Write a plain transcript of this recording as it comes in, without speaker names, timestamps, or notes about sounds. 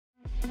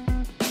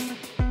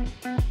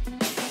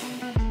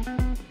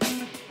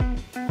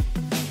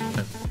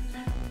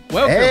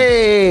Welcome.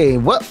 Hey,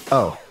 what?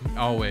 Oh,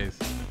 Always.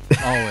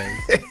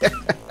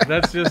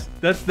 That's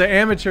the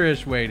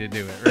amateurish way to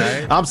do it,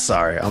 right? I'm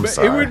sorry. I'm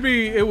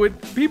sorry.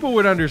 People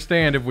would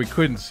understand if we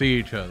couldn't see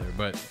each other,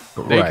 but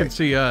they can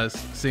see us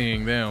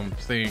seeing them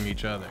seeing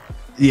each other.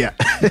 Yeah.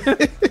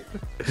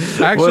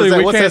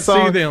 Actually, we can't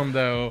see them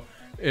though.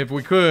 If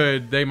we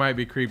could, they might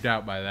be creeped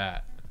out by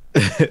that.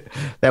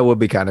 That would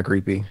be kind of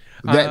creepy.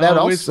 That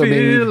also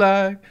feel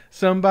like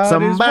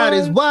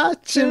somebody's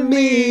watching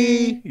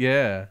me.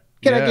 Yeah.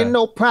 Can I get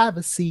no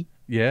privacy?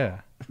 Yeah.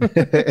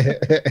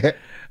 But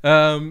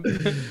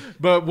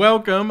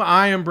welcome.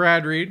 I am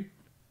Brad Reed.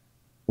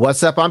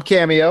 What's up? I'm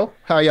Cameo.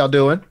 How y'all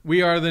doing?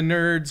 We are the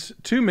Nerdz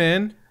II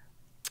Men.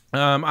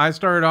 I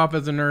started off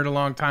as a nerd a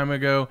long time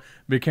ago,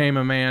 became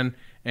a man,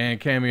 and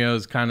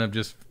Cameo's kind of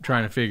just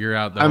trying to figure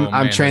out the whole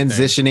I'm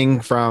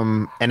transitioning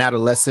from an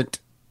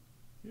adolescent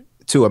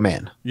to a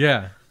man.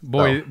 Yeah.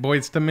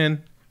 Boys to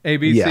men.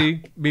 ABC. Yeah.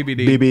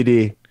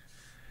 BBD.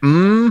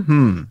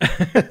 Mm-hmm.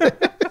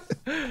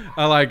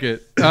 I like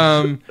it.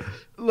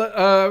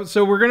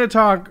 So we're going to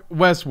talk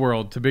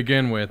Westworld to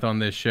begin with on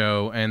this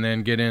show and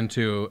then get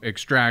into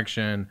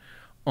Extraction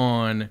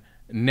on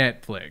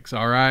Netflix.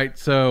 All right.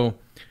 So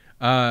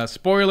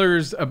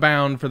spoilers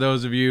abound for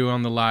those of you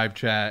on the live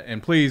chat,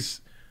 and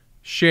please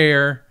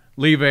share,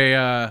 leave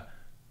a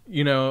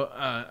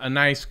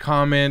nice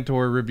comment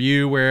or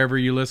review wherever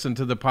you listen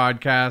to the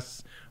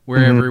podcasts.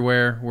 We're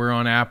everywhere. We're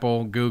on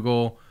Apple,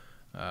 Google,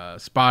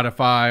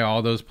 Spotify,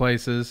 all those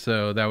places.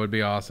 So that would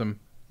be awesome.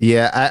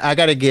 Yeah, I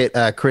got to get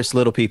Chris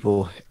Little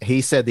People.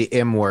 He said the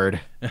M word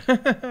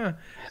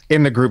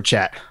in the group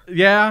chat.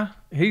 Yeah,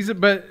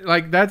 but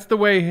like that's the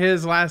way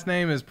his last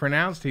name is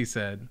pronounced. He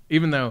said,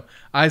 even though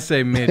I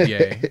say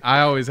Midye,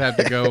 I always have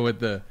to go with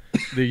the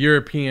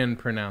European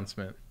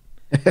pronouncement.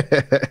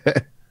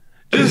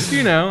 Just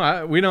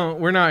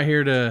we're not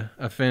here to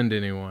offend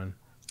anyone.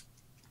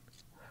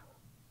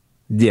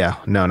 Yeah,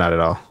 no, not at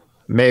all.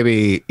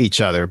 Maybe each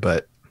other,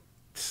 but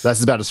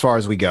that's about as far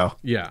as we go.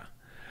 Yeah.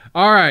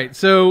 All right,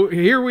 so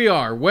here we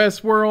are,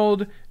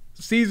 Westworld,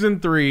 Season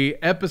 3,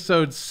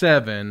 Episode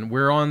 7.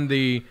 We're on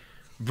the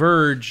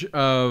verge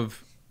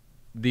of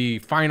the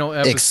final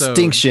episode.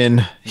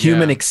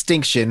 Human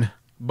extinction.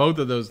 Both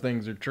of those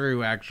things are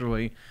true,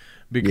 actually,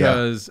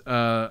 because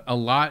a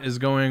lot is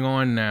going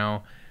on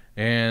now,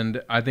 and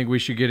I think we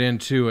should get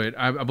into it.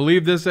 I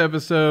believe this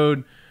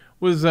episode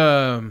was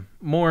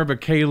more of a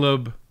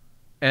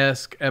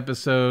Caleb-esque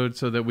episode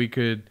so that we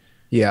could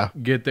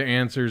get the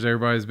answers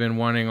everybody's been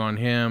wanting on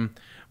him.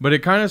 But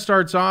it kind of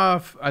starts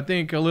off, I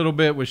think, a little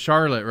bit with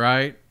Charlotte,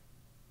 right?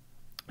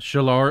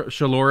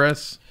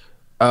 Shaloris.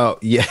 Oh,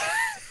 yeah.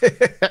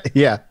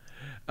 Yeah.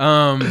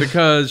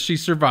 Because she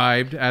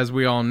survived, as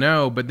we all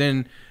know, but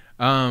then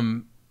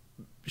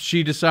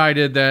she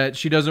decided that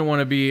she doesn't want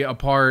to be a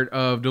part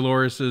of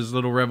Dolores's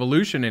little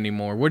revolution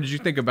anymore. What did you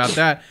think about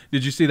that?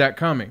 Did you see that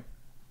coming?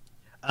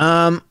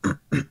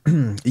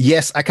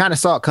 Yes, I kind of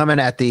saw it coming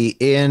at the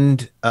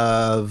end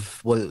of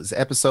what was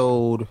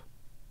episode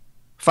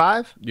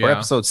 5 or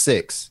episode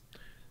 6,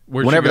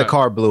 whenever the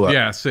car blew up.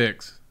 Yeah,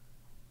 6.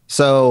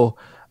 So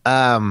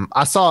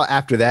I saw it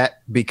after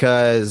that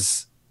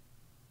because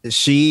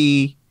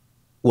she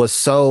was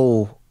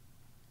so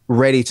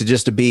ready to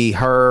just to be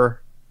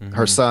her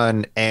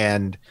son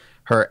and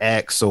her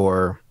ex,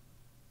 or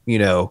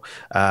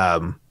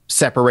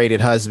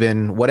separated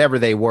husband, whatever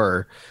they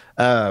were.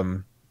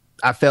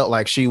 I felt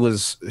like she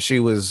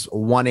was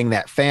wanting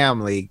that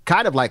family,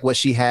 kind of like what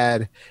she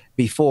had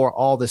before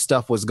all this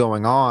stuff was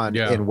going on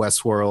in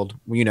Westworld,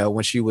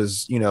 when she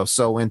was,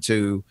 so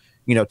into,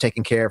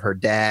 taking care of her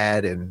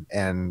dad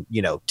and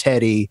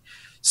Teddy.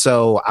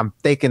 So I'm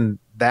thinking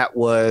that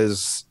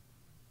was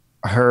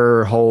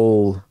her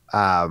whole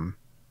program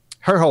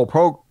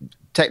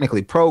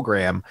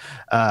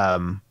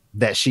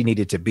that she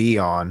needed to be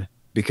on.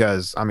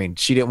 Because, I mean,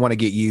 she didn't want to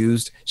get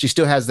used. She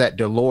still has that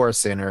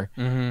Dolores in her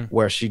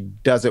where she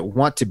doesn't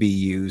want to be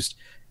used.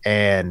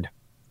 And,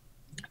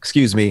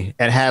 and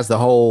has the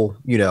whole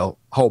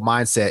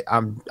mindset.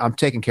 I'm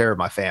taking care of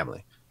my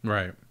family.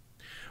 Right.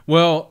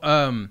 Well,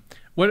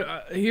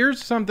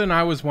 here's something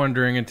I was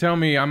wondering, and tell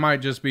me, I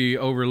might just be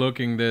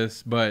overlooking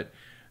this, but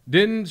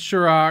didn't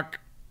Sirach,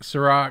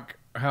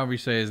 however you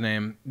say his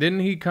name, didn't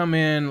he come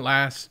in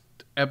last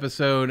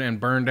episode and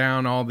burn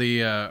down all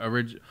the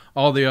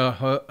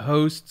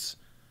hosts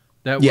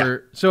that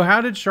were? So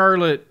how did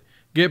Charlotte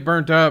get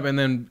burnt up and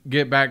then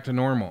get back to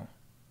normal?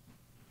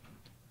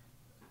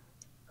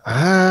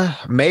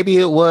 Maybe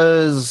it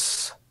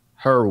was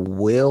her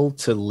will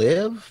to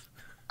live.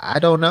 I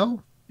don't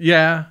know.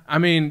 Yeah, I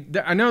mean,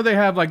 I know they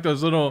have like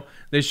those little.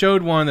 They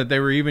showed one that they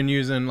were even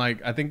using,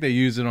 like I think they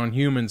use it on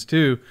humans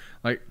too,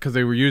 like because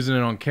they were using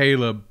it on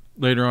Caleb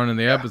later on in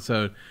the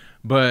episode.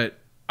 But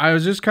I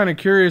was just kind of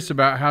curious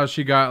about how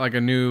she got like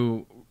a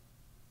new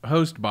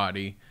host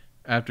body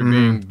after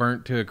being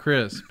burnt to a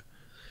crisp.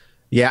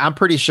 Yeah, I'm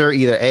pretty sure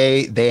either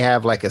A, they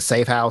have like a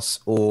safe house,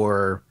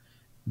 or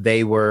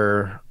they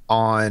were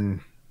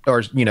on,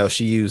 or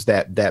she used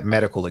that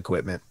medical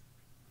equipment.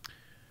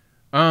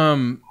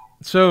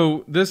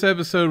 So this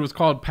episode was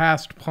called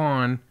Past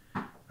Pawn.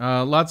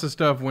 Lots of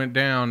stuff went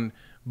down,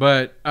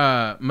 but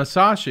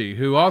Masashi,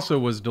 who also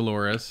was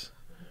Dolores,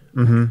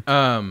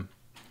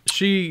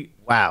 she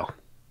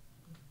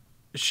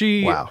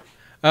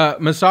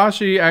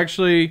Masashi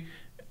actually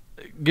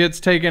gets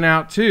taken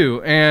out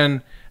too,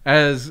 and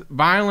as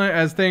violent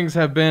as things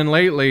have been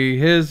lately,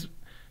 his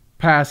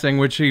passing,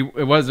 which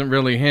it wasn't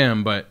really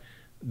him, but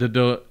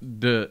the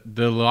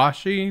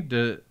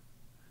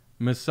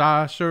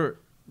Masashi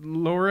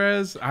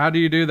Lores. How do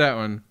you do that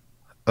one?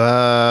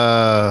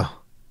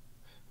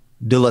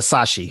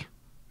 Dulasashi.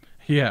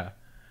 Yeah.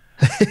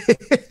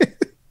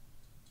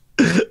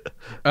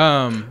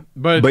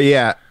 But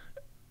yeah.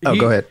 Oh,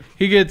 go ahead.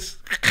 He gets.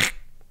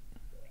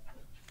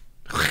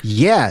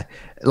 Yeah,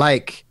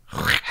 like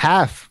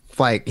half.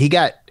 Like he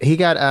got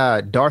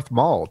Darth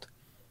Mauled.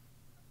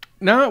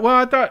 No, well,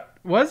 I thought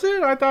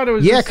I thought it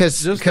was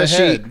because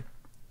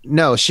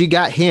she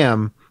got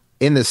him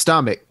in the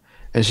stomach,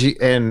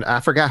 and I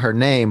forgot her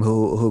name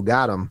who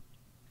got him,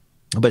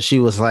 but she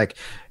was like,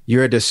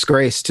 "You're a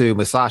disgrace to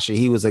Masashi.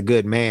 He was a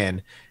good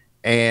man."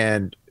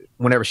 And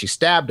whenever she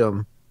stabbed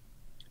him,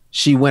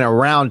 she went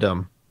around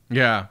him.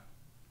 Yeah.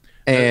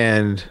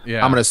 And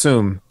I'm gonna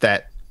assume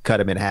that cut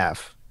him in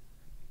half.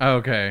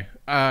 Okay,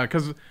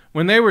 because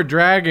when they were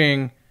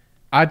dragging,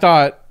 I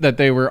thought that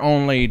they were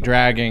only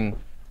dragging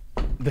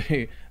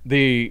the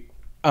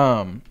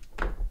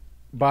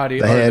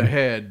body or the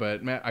head,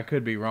 but I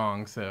could be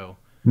wrong. So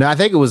no, I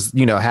think it was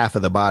half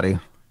of the body.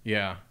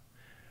 Yeah.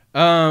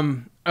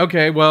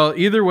 Okay. Well,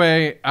 either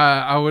way,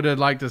 I would have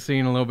liked to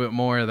seen a little bit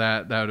more of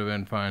that. That would have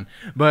been fun.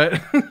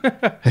 But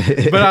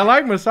but I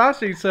like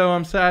Masashi, so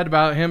I'm sad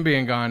about him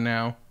being gone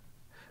now.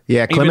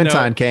 Yeah,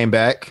 Clementine came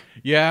back.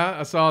 Yeah,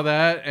 I saw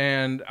that,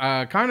 and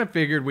I kind of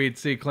figured we'd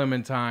see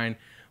Clementine,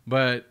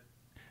 but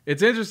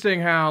it's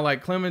interesting how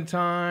like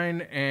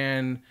Clementine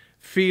and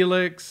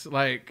Felix,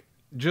 like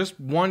just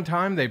one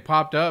time they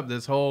popped up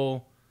this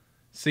whole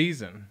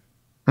season.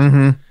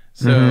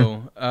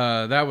 So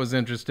that was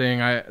interesting.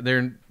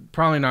 They're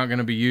probably not going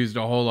to be used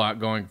a whole lot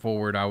going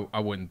forward, I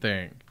wouldn't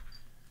think.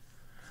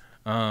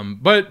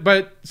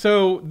 But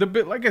so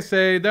like I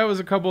say, that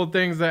was a couple of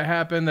things that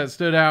happened that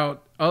stood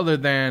out other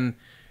than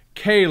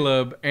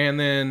Caleb and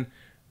then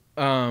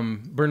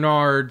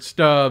Bernard,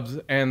 Stubbs,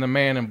 and the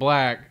man in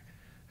black,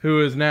 who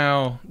is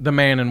now the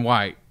man in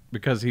white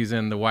because he's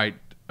in the white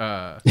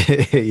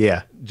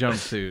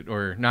jumpsuit,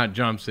 or not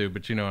jumpsuit,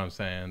 but you know what I'm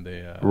saying.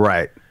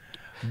 Right.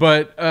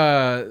 But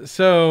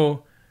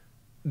so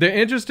the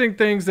interesting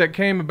things that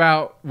came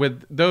about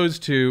with those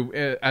two,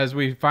 as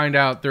we find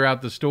out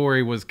throughout the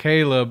story, was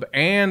Caleb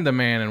and the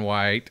man in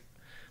white,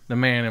 the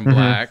man in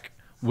black,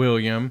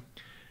 William,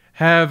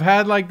 have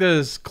had like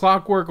this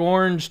Clockwork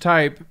Orange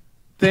type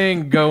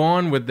thing go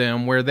on with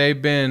them where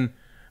they've been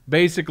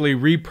basically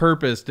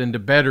repurposed into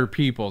better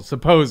people,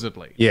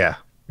 supposedly. Yeah.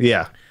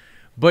 Yeah.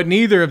 But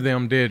neither of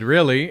them did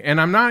really. And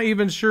I'm not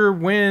even sure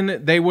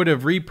when they would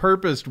have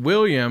repurposed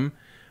William,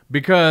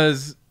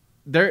 because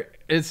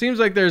it seems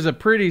like there's a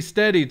pretty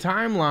steady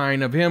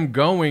timeline of him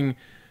going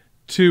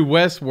to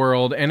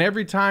Westworld. And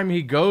every time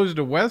he goes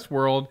to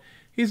Westworld,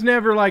 he's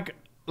never like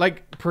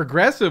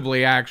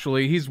progressively,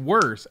 actually, he's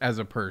worse as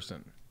a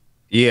person.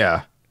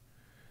 Yeah.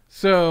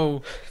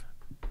 So,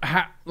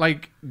 I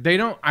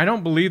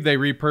don't believe they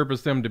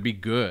repurposed them to be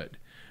good.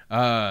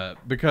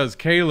 Because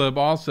Caleb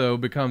also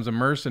becomes a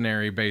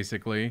mercenary,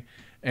 basically.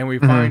 And we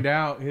find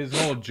out his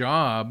whole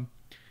job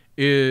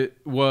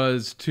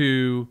was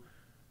to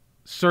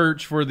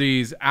search for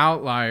these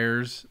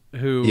outliers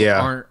who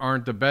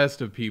aren't the best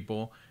of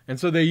people. And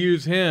so they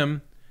use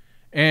him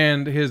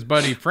and his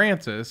buddy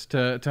Francis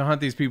to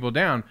hunt these people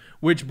down,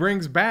 which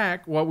brings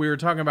back what we were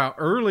talking about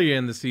early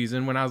in the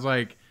season when I was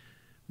like,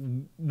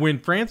 when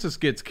Francis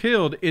gets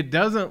killed, it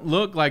doesn't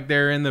look like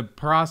they're in the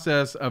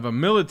process of a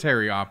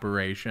military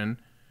operation.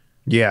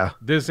 Yeah.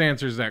 This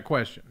answers that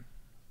question.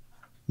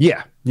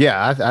 Yeah.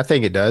 Yeah, I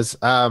think it does.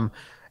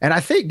 And I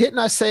think, didn't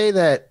I say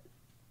that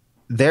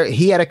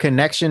he had a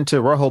connection to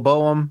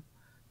Rehoboam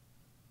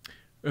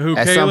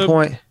at some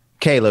point?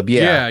 Caleb,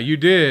 yeah. Yeah, you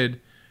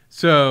did.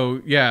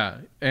 So,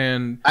 yeah,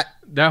 and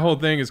that whole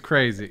thing is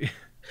crazy.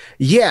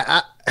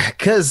 Yeah,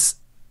 because,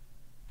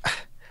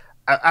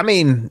 I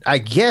mean, I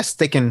guess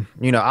they can,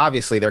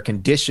 obviously they're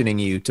conditioning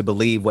you to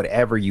believe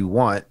whatever you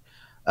want,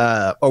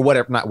 or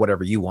whatever, not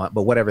whatever you want,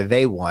 but whatever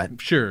they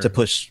want, sure, to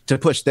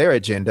push their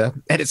agenda.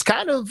 And it's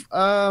kind of,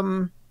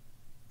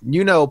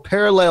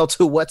 parallel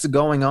to what's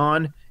going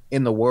on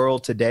in the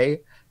world today.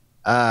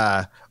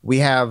 We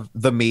have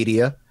the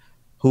media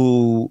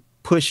who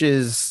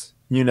pushes,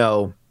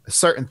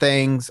 certain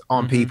things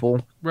on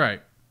people.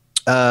 Right.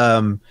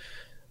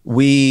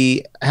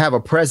 We have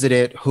a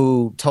president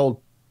who told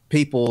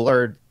people,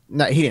 or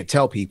not, he didn't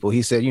tell people,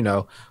 he said,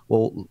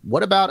 well,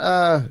 what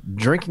about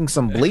drinking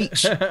some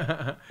bleach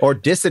or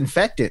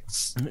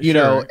disinfectants,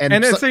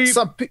 and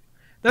some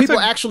people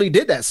actually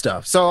did that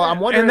stuff. So I'm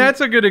wondering, and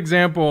that's a good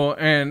example.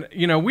 And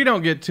we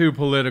don't get too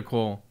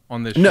political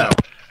on this show.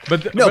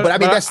 But I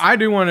mean, I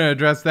do want to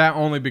address that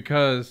only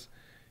because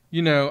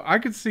you know, I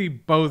could see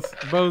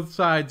both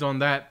sides on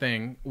that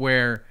thing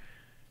where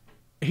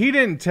he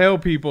didn't tell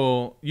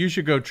people you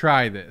should go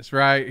try this,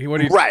 right?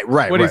 What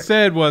he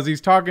said was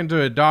he's talking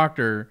to a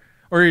doctor,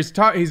 or he's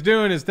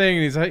doing his thing,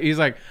 and he's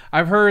like,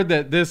 I've heard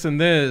that this and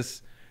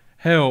this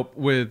help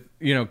with,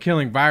 you know,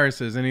 killing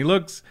viruses, and he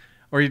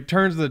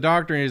turns to the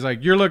doctor and he's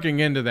like, you're looking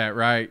into that,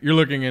 right? You're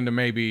looking into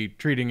maybe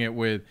treating it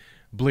with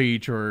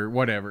bleach or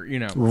whatever, you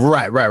know.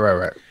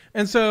 Right.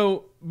 And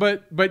so,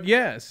 but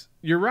yes,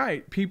 you're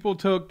right. People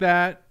took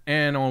that,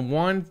 and on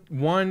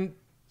one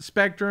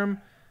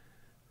spectrum,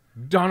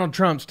 Donald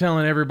Trump's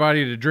telling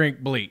everybody to drink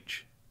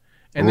bleach.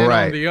 And then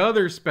on the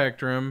other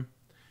spectrum,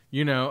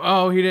 you know,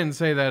 oh, he didn't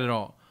say that at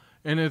all.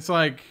 And it's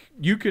like,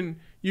 you can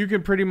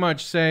pretty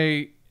much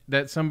say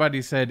that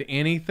somebody said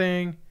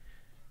anything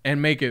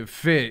and make it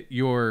fit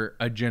your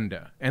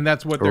agenda. And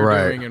that's what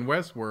they're doing in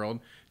Westworld,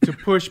 to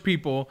push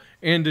people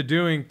into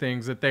doing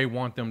things that they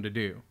want them to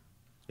do.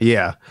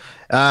 Yeah.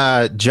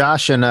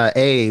 Josh and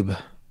Abe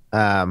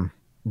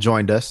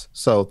joined us.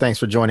 So thanks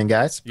for joining,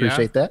 guys.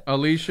 Appreciate that.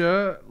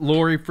 Alicia,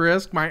 Lori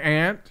Frisk, my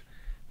aunt,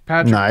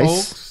 Patrick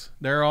Folks,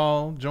 they're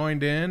all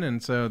joined in.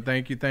 And so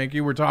thank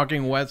you. We're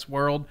talking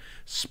Westworld.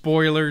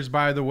 Spoilers,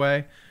 by the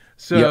way.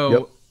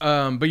 So,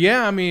 but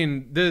yeah, I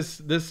mean,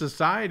 this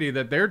society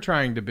that they're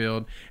trying to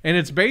build, and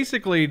it's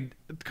basically,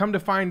 come to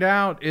find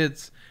out,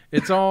 it's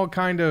all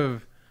kind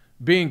of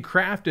being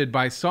crafted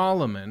by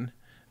Solomon,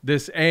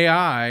 this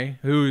AI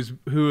who's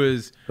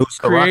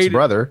Sirach's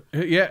brother.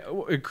 Yeah,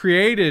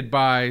 created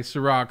by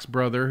Sirach's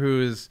brother, who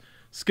is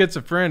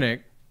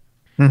schizophrenic.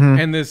 Mm-hmm.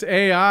 And this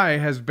AI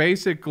has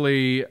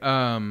basically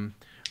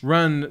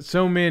run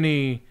so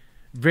many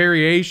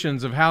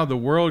variations of how the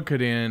world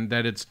could end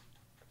that it's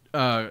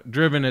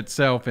driven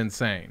itself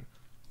insane.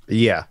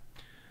 Yeah.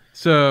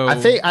 So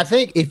I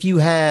think if you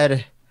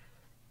had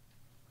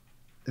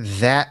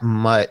that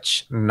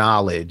much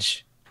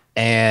knowledge,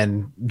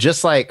 and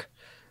just like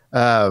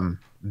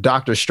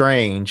Doctor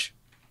Strange,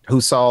 who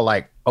saw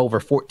like over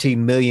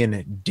 14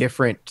 million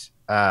different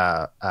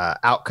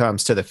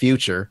outcomes to the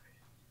future,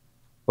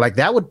 like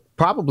that would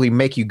probably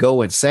make you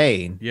go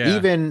insane. Yeah.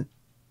 Even,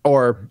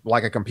 or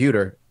like a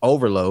computer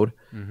overload.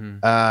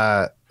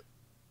 Mm-hmm.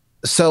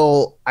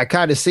 So I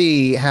kind of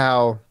see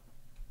how,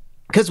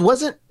 because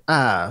wasn't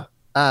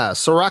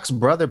Sirach's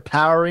brother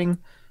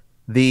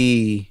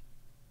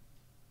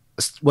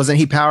wasn't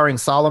he powering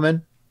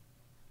Solomon?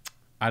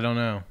 I don't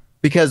know.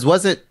 Because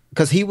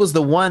he was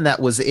the one that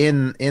was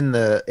in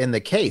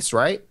the case,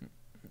 right?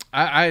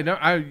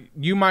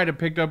 You might have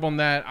picked up on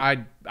that.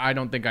 I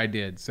don't think I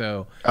did.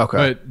 So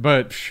okay.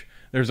 But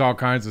there's all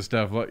kinds of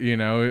stuff. You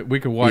know, we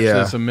could watch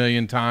this a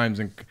million times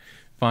and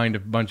find a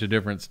bunch of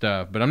different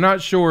stuff. But I'm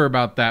not sure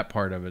about that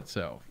part of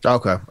itself.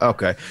 Okay.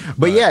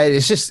 But yeah,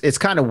 it's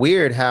kind of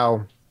weird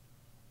how,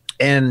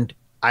 and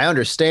I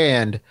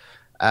understand.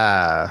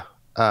 I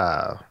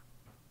was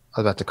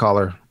about to call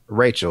her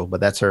Rachel, but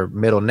that's her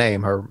middle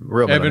name, her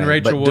real middle name.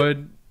 Rachel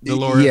Wood,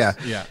 Dolores.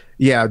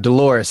 Yeah,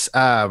 Dolores.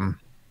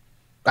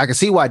 I can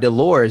see why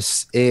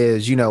Dolores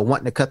is, you know,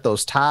 wanting to cut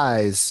those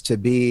ties to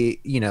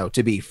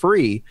be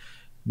free,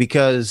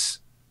 because,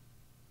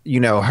 you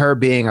know, her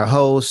being a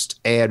host,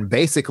 and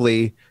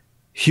basically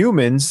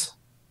humans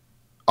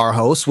are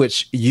hosts,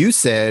 which you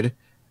said,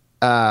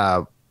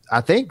 I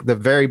think the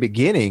very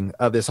beginning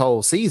of this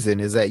whole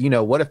season is that, you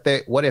know, what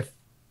if,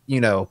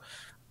 you know,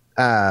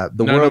 the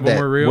none world that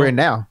we're in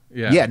now.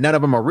 Yeah, none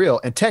of them are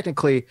real. And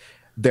technically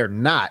they're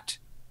not,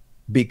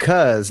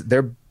 because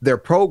they're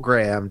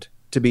programmed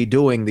to be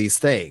doing these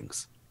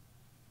things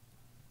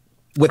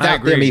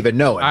without them even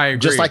knowing. I agree.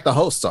 Just like the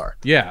hosts are.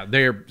 Yeah,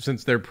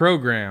 since they're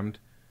programmed,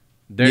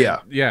 they're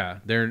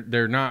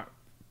not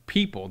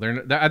people.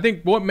 I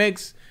think what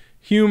makes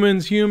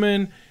humans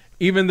human,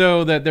 even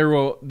though that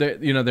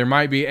there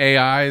might be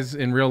AIs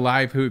in real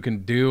life who can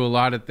do a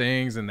lot of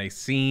things and they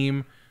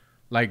seem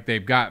like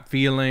they've got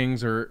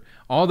feelings, or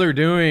all they're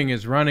doing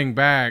is running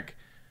back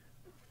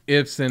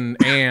ifs and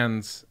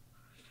ands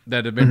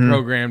that have been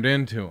programmed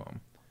into them.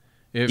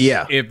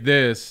 If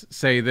this,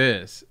 say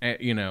this,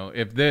 you know,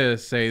 if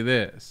this, say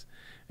this.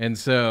 And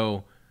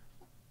so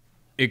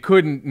it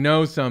couldn't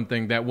know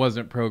something that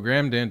wasn't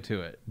programmed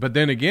into it. But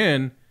then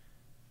again,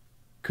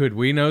 could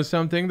we know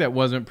something that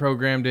wasn't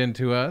programmed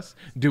into us?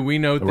 Do we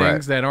know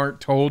things that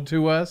aren't told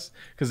to us?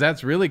 Because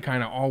that's really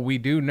kind of all we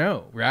do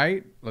know,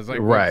 right? It's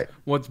like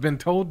what's been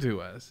told to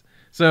us.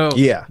 So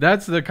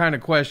that's the kind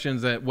of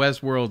questions that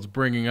Westworld's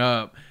bringing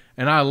up,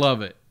 and I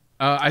love it.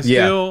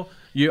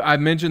 I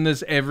mention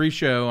this every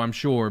show, I'm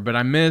sure, but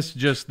I miss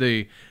just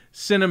the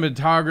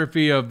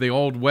cinematography of the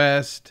Old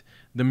West,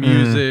 the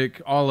music,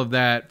 all of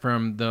that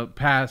from the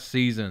past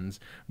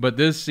seasons. But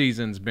this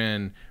season's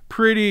been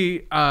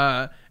pretty.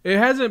 It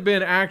hasn't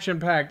been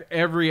action-packed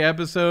every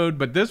episode,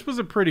 but this was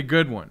a pretty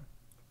good one.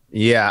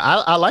 Yeah,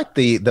 I like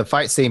the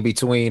fight scene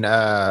between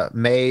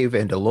Maeve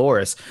and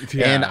Dolores,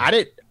 and I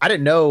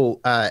didn't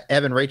know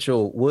Evan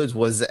Rachel Woods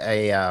was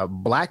a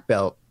black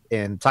belt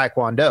in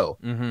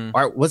Taekwondo.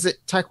 Or was it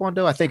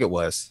Taekwondo? I think it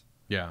was.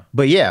 Yeah.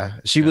 But yeah,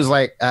 she was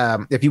like,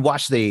 if you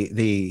watch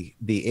the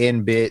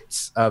end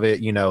bits of it,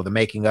 you know, the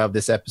making of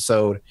this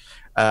episode,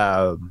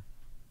 and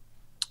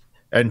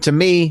to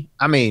me,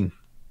 I mean,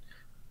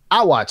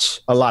 I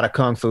watch a lot of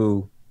kung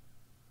fu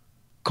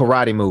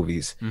karate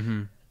movies.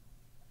 Mm-hmm.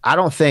 I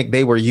don't think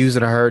they were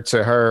using her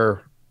to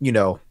her, you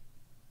know,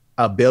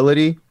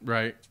 ability.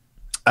 Right.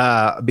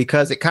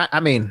 Because it kind, I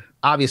mean,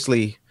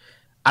 obviously,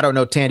 I don't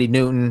know Tandy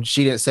Newton.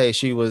 She didn't say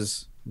she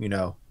was, you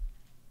know,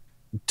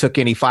 took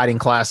any fighting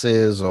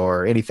classes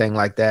or anything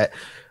like that.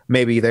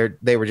 Maybe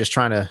they were just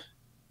trying to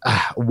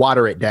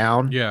water it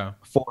down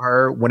for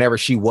her whenever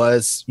she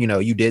was, you know,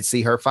 you did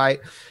see her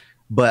fight.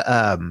 But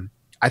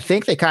I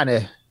think they kind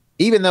of,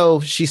 even though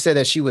she said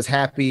that she was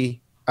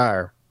happy,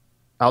 or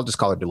I'll just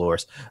call her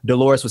Dolores.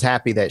 Dolores was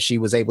happy that she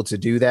was able to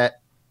do that.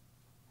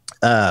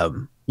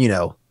 You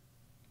know,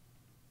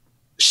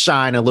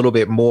 shine a little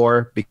bit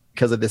more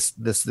because of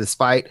this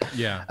fight.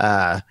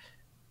 Yeah.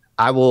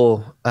 I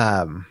will,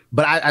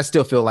 but I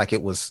still feel like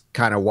it was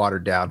kind of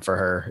watered down for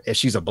her if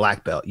she's a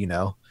black belt, you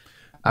know.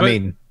 I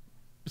mean,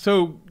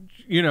 so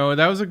you know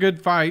that was a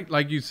good fight,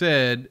 like you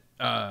said.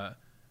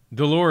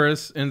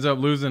 Dolores ends up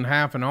losing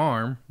half an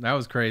arm. That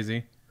was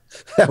crazy.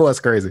 That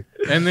was crazy.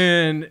 And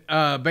then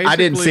basically, I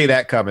didn't see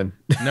that coming.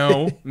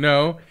 No.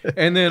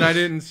 And then I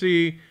didn't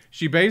see.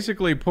 She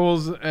basically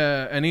pulls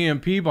an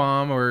EMP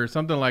bomb or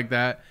something like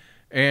that,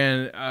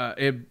 and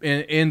it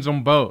ends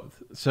on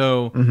both.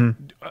 So.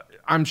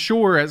 I'm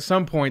sure at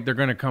some point they're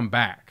going to come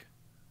back.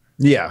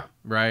 Yeah.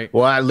 Right.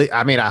 Well,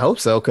 I mean, I hope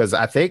so, because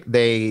I think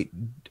they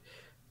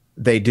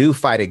do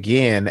fight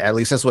again. At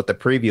least that's what the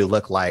preview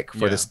looked like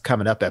for this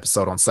coming up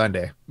episode on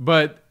Sunday.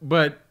 But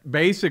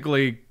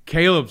basically,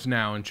 Caleb's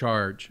now in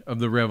charge of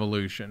the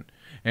revolution,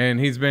 and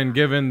he's been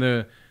given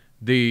a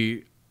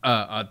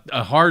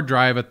hard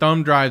drive, a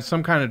thumb drive,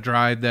 some kind of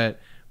drive that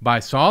by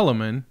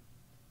Solomon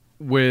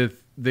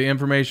with the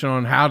information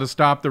on how to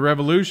stop the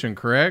revolution.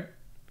 Correct?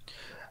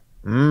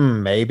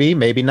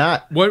 Maybe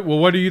not.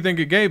 What do you think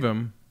it gave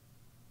him?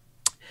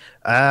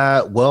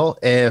 Well,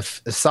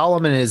 if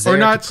Solomon is there or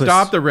not to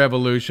stop the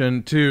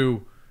revolution,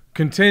 to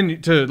continue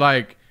to,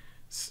 like,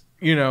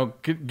 you know,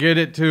 get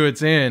it to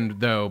its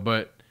end though,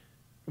 but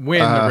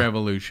win the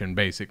revolution,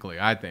 basically.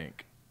 I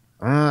think.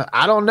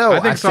 I don't know. I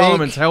think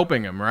Solomon's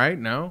helping him, right?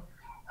 No.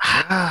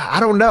 I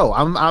don't know.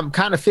 I'm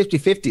kind of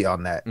 50-50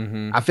 on that.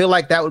 I feel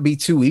like that would be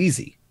too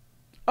easy.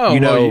 Oh, you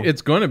know,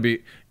 it's going to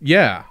be.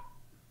 Yeah.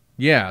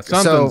 Yeah,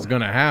 something's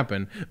going to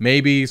happen.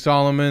 Maybe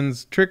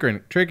Solomon's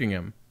tricking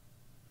him.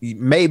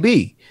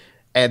 Maybe.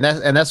 And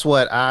that's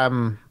what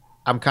I'm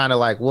kind of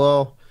like,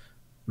 well,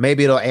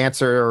 maybe it'll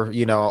answer,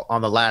 you know,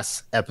 on the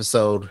last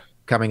episode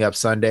coming up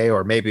Sunday,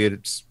 or maybe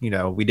it's, you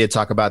know, we did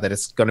talk about that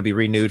it's going to be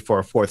renewed for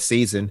a 4th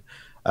season.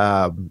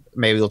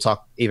 Maybe we'll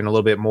talk even a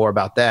little bit more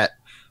about that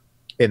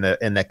in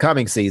the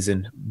coming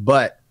season.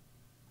 But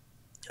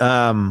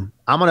I'm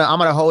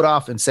gonna hold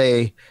off and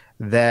say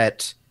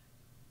that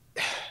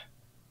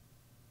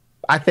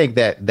I think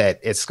that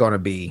it's going to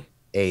be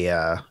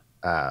a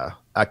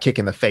kick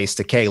in the face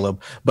to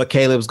Caleb, but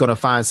Caleb's going to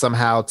find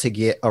somehow to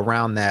get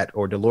around that,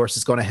 or Dolores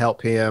is going to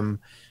help him,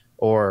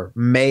 or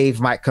Maeve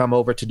might come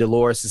over to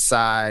Dolores'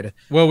 side.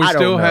 Well, we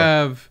still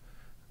have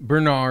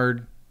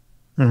Bernard,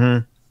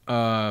 Maeve.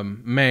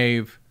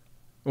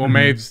 Well,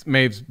 Maeve's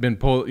been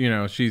pulled. You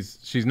know,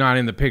 she's not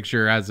in the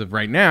picture as of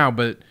right now,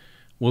 but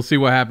we'll see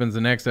what happens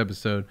the next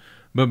episode.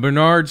 But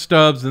Bernard,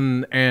 Stubbs,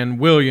 and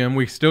William,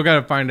 we still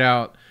got to find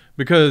out.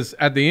 Because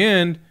at the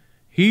end,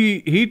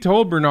 he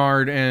told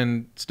Bernard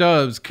and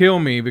Stubbs, kill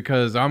me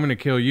because I'm going to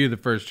kill you the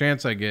first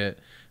chance I get.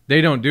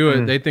 They don't do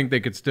it. They think they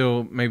could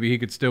still, maybe he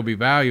could still be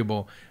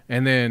valuable.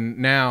 And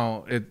then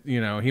now,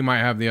 he might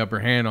have the upper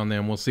hand on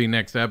them. We'll see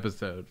next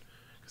episode.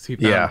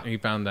 Because he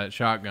found that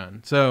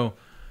shotgun. So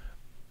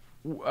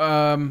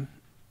I'm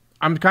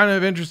kind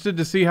of interested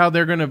to see how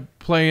they're going to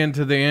play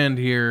into the end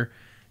here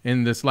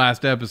in this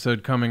last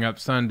episode coming up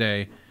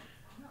Sunday.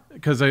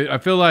 Because I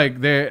feel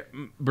like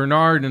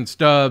Bernard and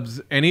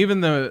Stubbs and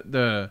even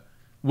the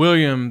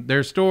William,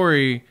 their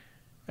story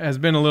has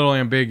been a little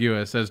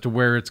ambiguous as to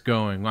where it's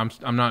going.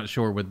 I'm not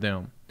sure with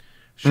them.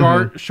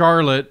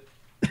 Charlotte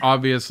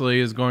obviously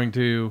is going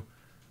to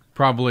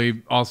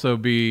probably also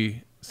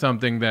be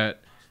something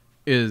that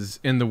is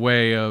in the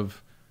way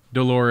of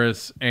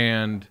Dolores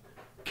and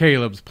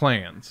Caleb's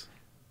plans.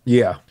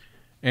 Yeah.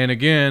 And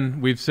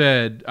again, we've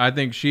said, I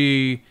think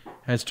she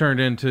has turned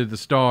into the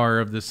star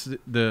of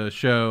the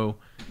show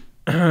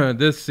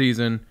this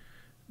season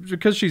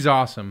because she's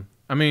awesome.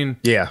 I mean,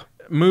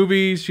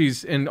 movies,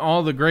 she's in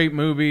all the great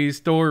movies.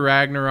 Thor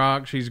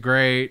Ragnarok, she's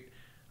great.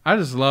 I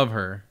just love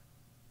her.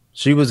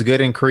 She was good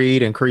in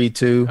Creed and Creed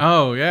 2.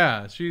 Oh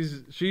yeah,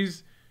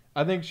 she's.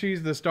 I think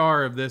she's the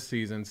star of this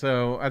season.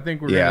 So I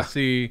think we're gonna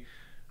see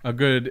a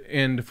good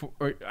end.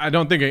 I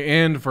don't think an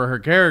end for her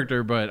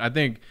character, but I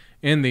think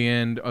in the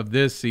end of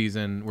this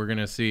season, we're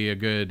gonna see a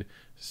good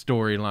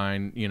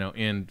storyline,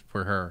 end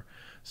for her.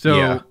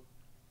 So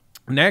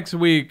next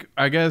week,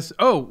 I guess.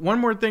 Oh, one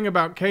more thing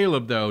about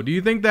Caleb, though. Do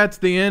you think that's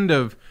the end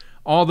of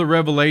all the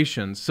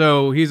revelations.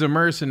 So he's a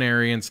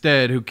mercenary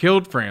instead who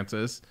killed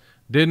Francis,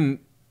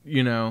 didn't,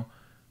 you know,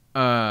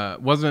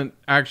 wasn't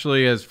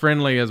actually as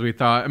friendly as we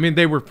thought. I mean,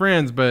 they were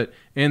friends, but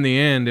in the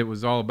end, it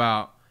was all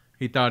about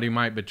he thought he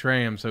might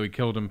betray him, so he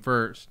killed him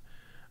first.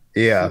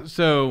 Yeah.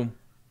 So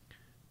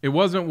it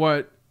wasn't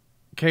what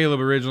Caleb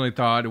originally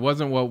thought. It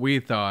wasn't what we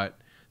thought.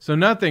 So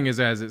nothing is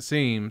as it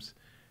seems.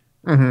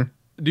 Mm-hmm.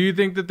 Do you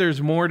think that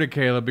there's more to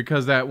Caleb?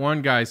 Because that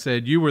one guy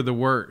said you were the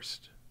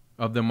worst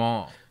of them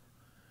all.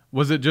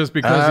 Was it just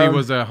because he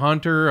was a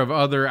hunter of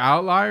other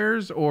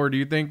outliers? Or do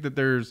you think that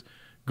there's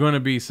going to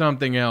be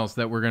something else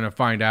that we're going to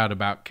find out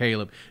about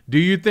Caleb? Do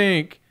you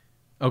think,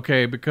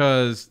 okay,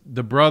 because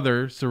the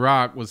brother,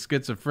 Sirach, was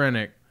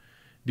schizophrenic,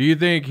 do you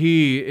think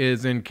he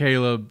is in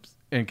Caleb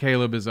and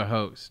Caleb is a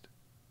host?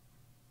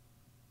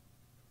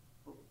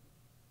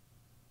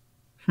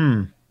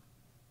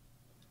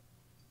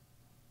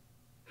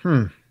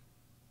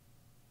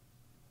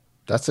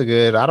 That's a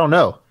good, I don't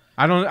know.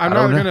 I'm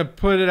not going to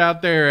put it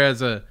out there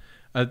as a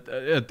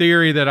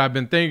theory that I've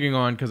been thinking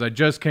on because I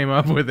just came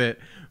up with it.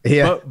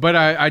 Yeah. But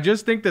I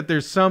just think that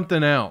there's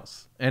something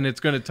else, and it's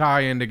going to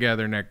tie in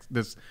together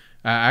this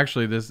at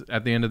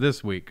the end of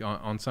this week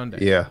on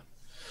Sunday. Yeah.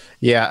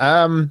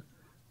 Yeah.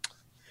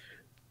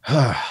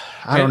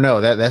 I don't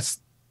know. That's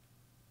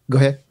go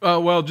ahead.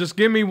 Well, just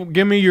give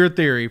me your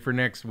theory for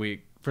next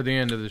week for the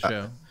end of the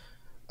show.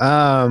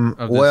 Of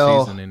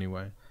the season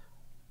anyway.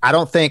 I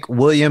don't think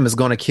William is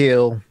going to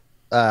kill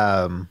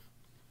Bernard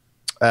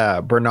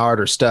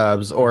or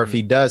Stubbs, or if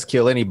he does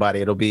kill anybody,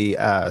 it'll be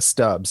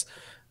Stubbs.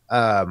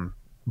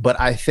 But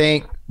I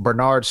think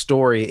Bernard's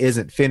story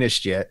isn't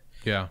finished yet.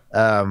 Yeah.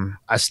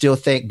 I still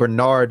think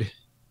Bernard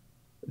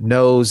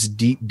knows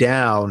deep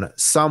down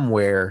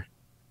somewhere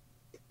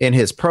in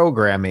his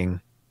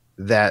programming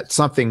that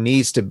something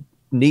needs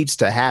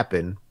to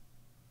happen,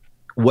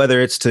 whether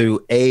it's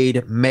to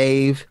aid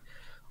Maeve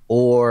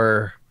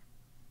or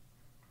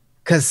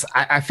because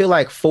I feel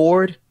like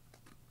Ford,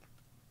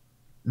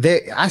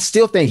 I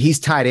still think he's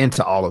tied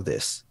into all of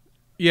this.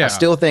 Yeah. I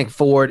still think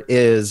Ford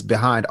is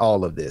behind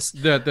all of this.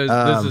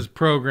 This is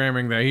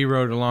programming that he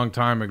wrote a long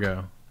time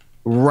ago.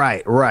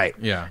 Right.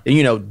 Yeah.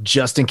 You know,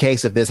 just in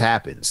case if this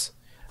happens.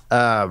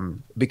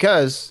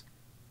 Because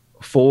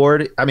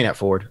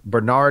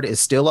Bernard is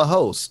still a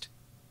host.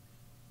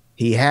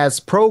 He has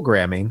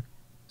programming.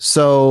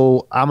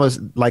 So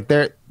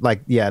there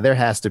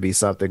has to be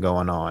something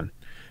going on.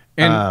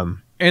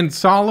 And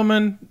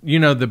Solomon, you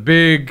know, the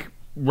big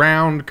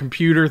round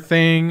computer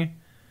thing.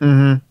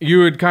 Mm-hmm.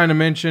 You had kind of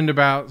mentioned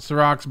about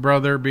Sirach's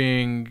brother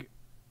being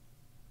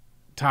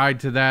tied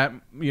to that,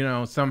 you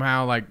know,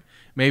 somehow, like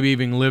maybe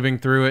even living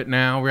through it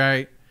now,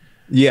 right?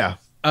 Yeah.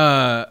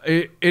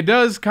 It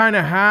does kind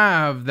of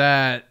have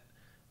that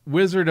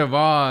Wizard of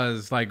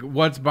Oz, like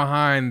what's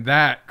behind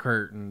that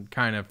curtain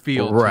kind of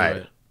feel to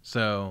it.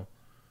 So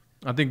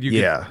I think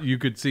you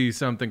could see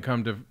something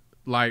come to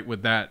light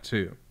with that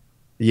too.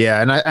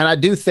 Yeah, and I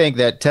do think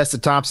that Tessa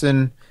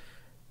Thompson,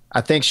 I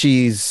think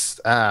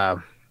she's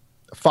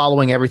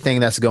following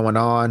everything that's going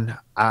on.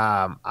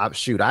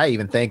 I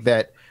even think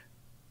that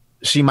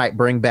she might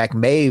bring back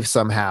Maeve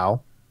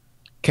somehow.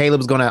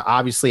 Caleb's going to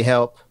obviously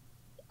help.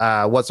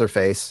 What's her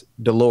face,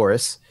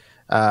 Dolores,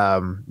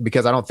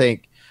 because I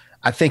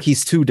think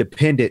he's too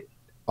dependent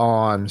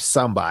on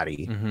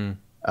somebody.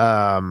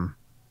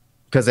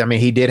 Because I mean,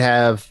 he did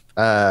have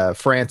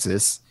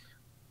Francis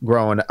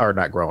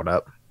not growing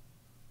up,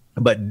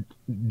 but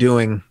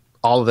doing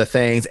all of the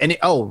things. And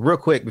real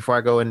quick before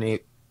I go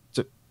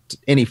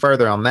any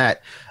further on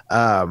that,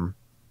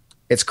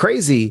 it's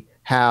crazy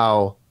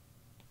how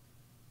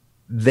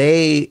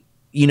they,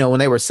 you know, when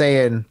they were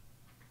saying,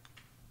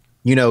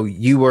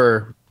 you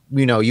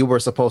were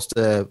supposed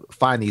to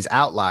find these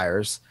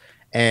outliers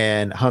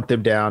and hunt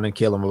them down and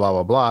kill them, blah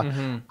blah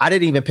blah. I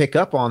didn't even pick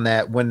up on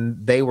that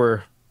when they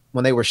were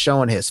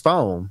showing his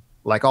phone,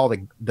 like all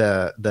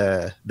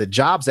the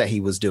jobs that he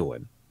was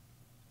doing.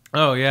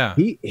 Oh yeah.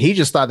 He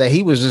just thought that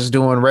he was just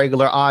doing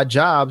regular odd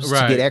jobs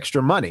to get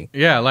extra money.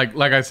 Yeah, like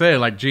I say,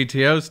 like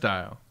GTO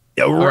style.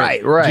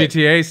 Right.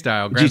 GTA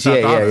style. Grand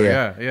Theft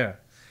Auto.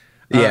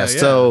 Yeah.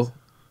 So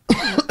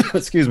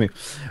excuse me.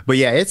 But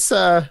yeah, it's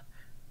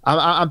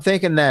I'm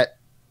thinking that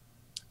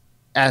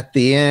at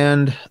the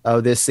end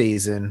of this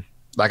season,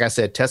 like I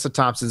said, Tessa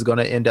Thompson is going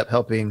to end up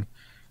helping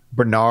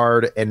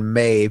Bernard and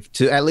Maeve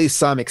to at least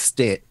some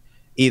extent.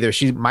 Either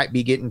she might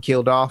be getting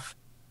killed off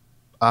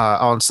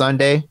on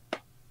Sunday,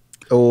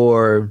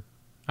 or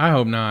I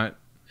hope not.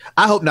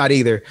 I hope not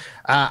either.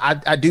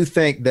 I do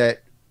think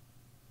that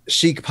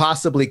she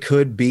possibly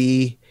could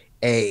be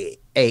a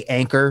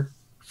anchor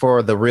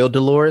for the real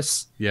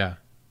Dolores. Yeah.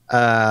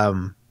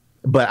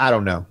 But I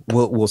don't know.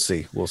 We'll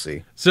see. We'll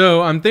see.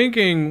 So I'm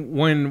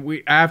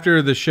thinking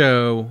after the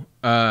show,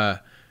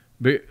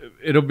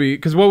 it'll be,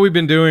 because what we've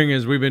been doing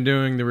is we've been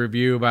doing the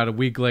review about a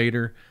week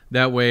later.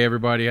 That way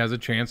everybody has a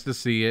chance to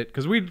see it,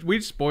 because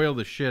we spoil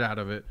the shit out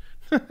of it.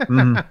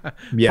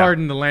 Yeah.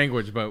 Pardon the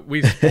language, but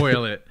we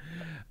spoil it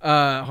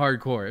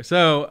hardcore.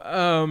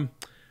 So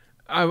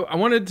I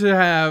wanted to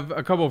have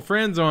a couple of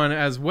friends on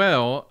as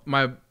well.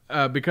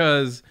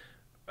 Because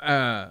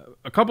a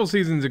couple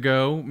seasons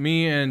ago,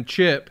 me and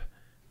Chip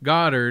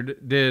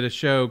Goddard did a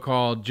show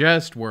called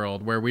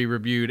Westworld where we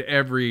reviewed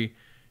every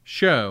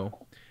show.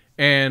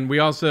 And we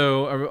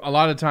also, a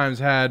lot of times,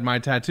 had my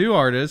tattoo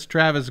artist,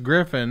 Travis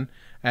Griffin,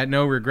 at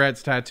No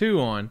Regrets Tattoo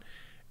on.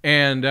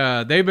 And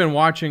they've been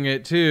watching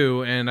it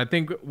too. And I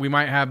think we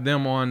might have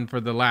them on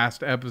for the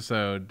last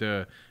episode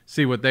to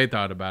see what they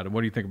thought about it.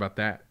 What do you think about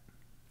that?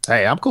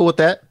 Hey, I'm cool with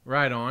that.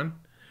 Right on.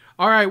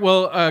 All right,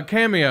 well,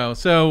 Cameo.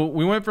 So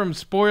we went from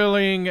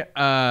spoiling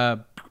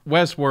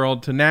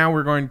Westworld to now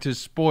we're going to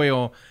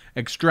spoil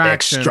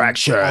Extraction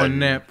on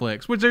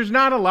Netflix, which there's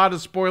not a lot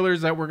of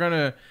spoilers that we're going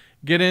to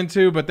get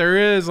into, but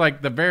there is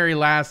like the very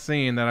last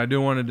scene that I do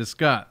want to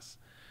discuss.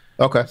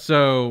 Okay.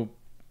 So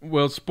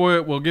we'll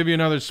give you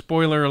another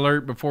spoiler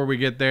alert before we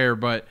get there,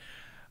 but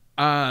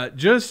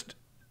just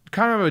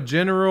kind of a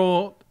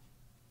general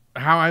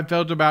how I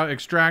felt about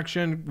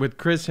Extraction with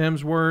Chris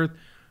Hemsworth.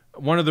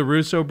 One of the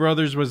Russo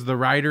brothers was the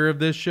writer of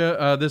this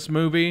show, this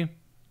movie,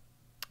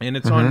 and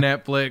it's on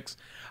Netflix.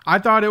 I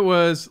thought it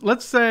was,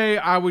 let's say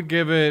I would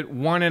give it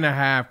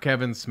 1.5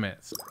 Kevin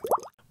Smiths,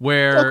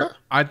 where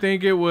I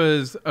think it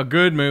was a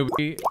good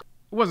movie. It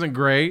wasn't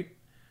great,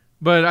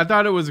 but I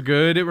thought it was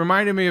good. It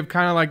reminded me of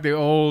kind of like the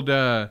old,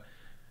 like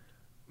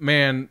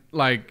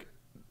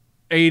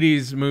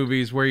 80s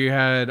movies where you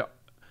had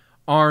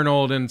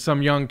Arnold and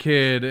some young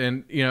kid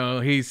and, you know,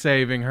 he's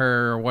saving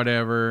her or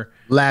whatever.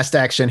 Last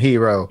Action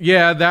Hero.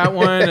 Yeah, that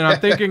one. And I'm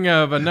thinking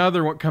of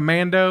another one,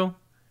 Commando.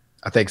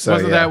 I think so.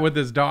 Wasn't that with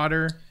his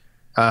daughter?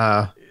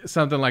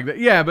 Something like that.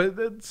 Yeah,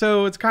 but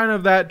so it's kind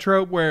of that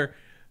trope where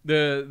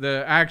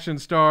the action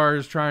star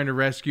is trying to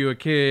rescue a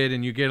kid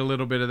and you get a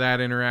little bit of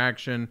that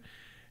interaction.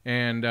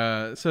 And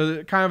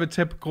so kind of a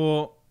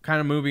typical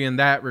kind of movie in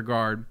that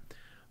regard.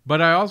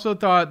 But I also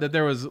thought that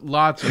there was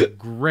lots of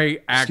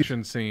great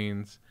action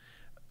scenes.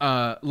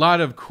 A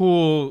lot of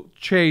cool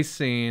chase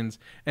scenes,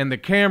 and the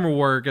camera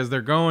work as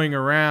they're going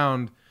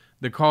around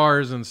the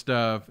cars and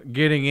stuff,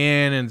 getting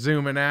in and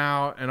zooming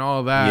out and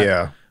all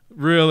that,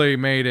 really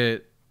made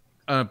it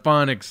a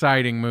fun,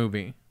 exciting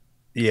movie.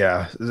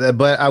 Yeah,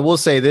 but I will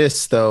say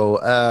this though,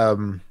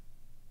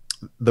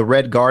 the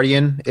Red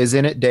Guardian is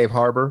in it, Dave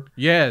Harbour.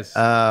 Yes,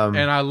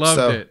 and I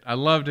loved it. I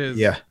loved his.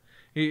 Yeah,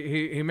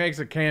 he makes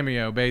a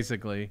cameo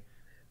basically.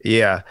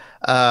 Yeah,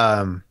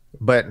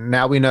 but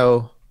now we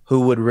know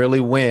who would really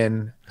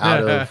win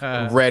out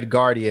of Red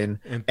Guardian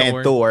and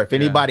Thor. If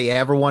anybody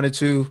ever wanted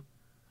to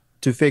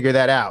figure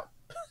that out.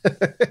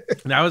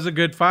 That was a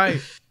good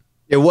fight.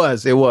 It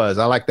was.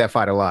 I like that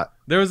fight a lot.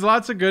 There was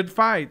lots of good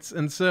fights.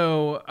 And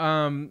so,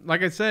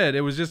 like I said,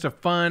 it was just a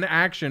fun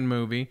action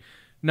movie.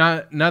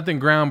 Nothing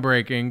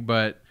groundbreaking,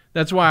 but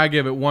that's why I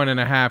give it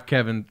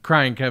 1.5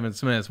 crying Kevin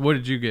Smiths. What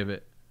did you give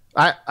it?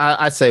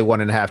 I'd say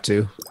 1.5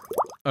 too.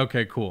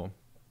 Okay, cool.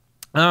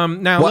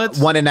 Now let's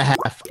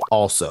 1.5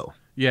 also.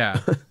 Yeah.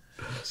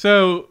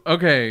 So,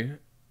 okay,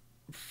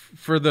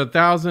 for the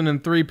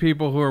 1,003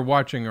 people who are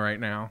watching right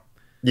now.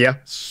 Yeah.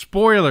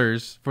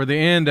 Spoilers for the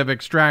end of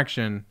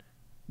Extraction.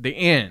 The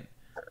end.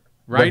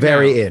 Right the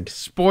very now. End.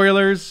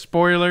 Spoilers.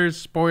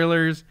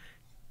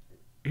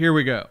 Here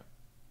we go.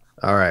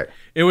 All right.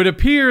 It would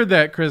appear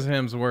that Chris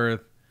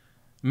Hemsworth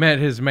met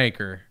his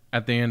maker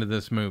at the end of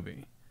this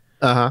movie.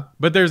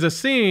 But there's a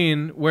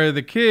scene where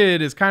the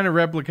kid is kind of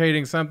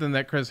replicating something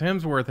that Chris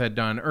Hemsworth had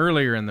done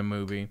earlier in the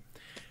movie.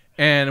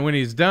 And when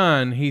he's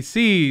done, he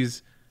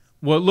sees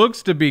what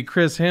looks to be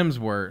Chris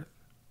Hemsworth.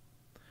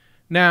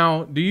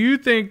 Now, do you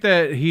think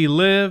that he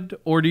lived,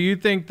 or do you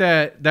think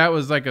that that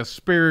was like a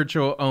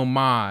spiritual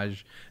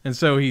homage? And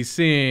so he's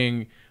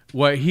seeing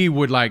what he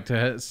would like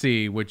to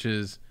see, which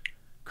is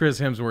Chris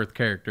Hemsworth's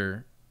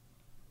character.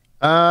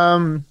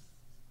 After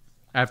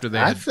they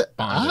had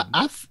bonded.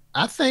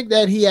 I think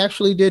that he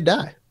actually did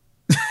die.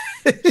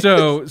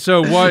 So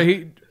what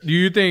he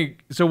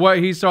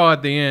saw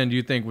at the end,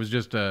 you think was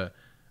just a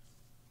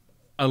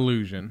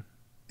illusion?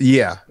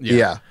 Yeah.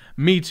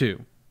 Me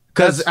too.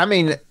 Because I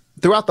mean,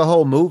 throughout the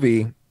whole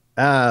movie,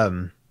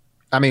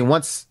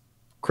 once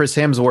Chris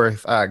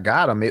Hemsworth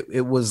got him,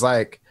 it was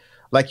like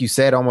you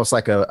said, almost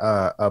like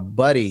a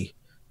buddy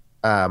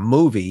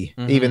movie,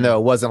 even though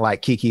it wasn't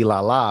like Kiki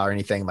La La or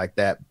anything like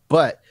that.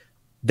 But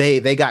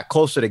they got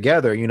closer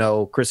together. You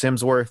know, Chris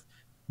Hemsworth,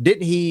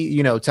 didn't he,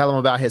 you know, tell him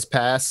about his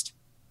past?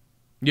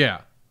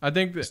 Yeah, I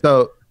think that.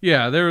 So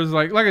yeah, there was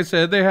like I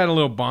said, they had a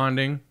little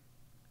bonding.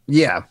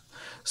 Yeah.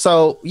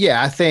 So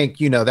yeah, I think,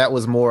 you know, that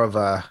was more of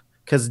a,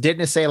 because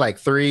didn't it say like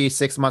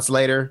 3-6 months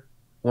later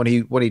when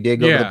he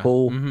did go to the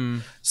pool?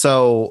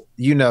 So,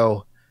 you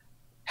know,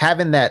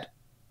 having that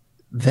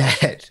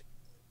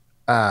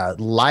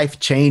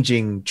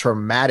life-changing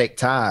traumatic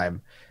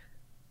time,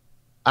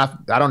 I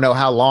don't know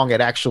how long it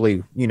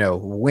actually, you know,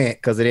 went,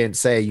 because it didn't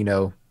say, you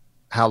know,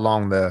 how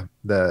long the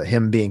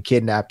him being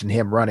kidnapped and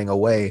him running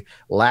away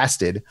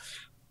lasted.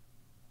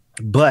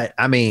 But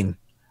I mean,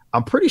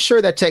 I'm pretty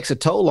sure that takes a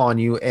toll on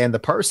you, and the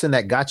person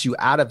that got you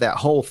out of that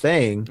whole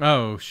thing.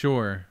 Oh,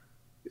 sure.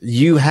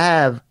 You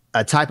have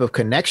a type of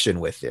connection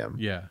with them.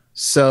 Yeah.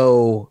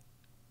 So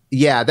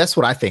yeah, that's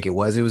what I think it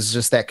was. It was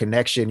just that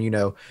connection,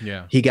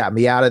 Yeah. He got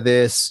me out of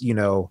this,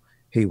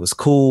 he was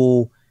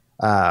cool.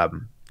 He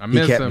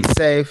kept me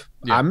safe.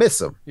 Yeah. I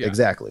miss him. Yeah.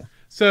 Exactly.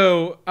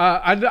 So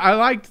I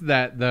liked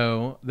that,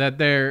 though, that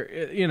they're,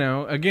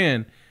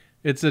 again,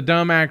 it's a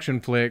dumb action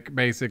flick,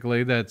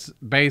 basically, that's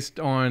based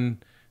on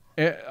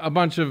a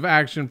bunch of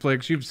action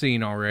flicks you've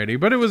seen already.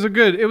 But it was a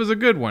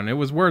good one. It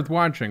was worth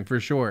watching for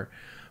sure.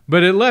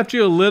 But it left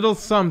you a little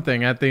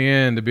something at the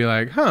end to be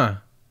like, huh.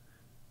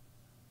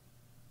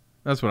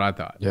 That's what I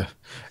thought. Yeah.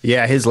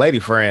 Yeah, his lady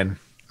friend,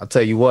 I'll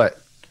tell you what,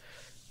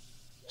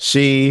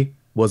 she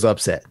was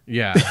upset.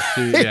 Yeah.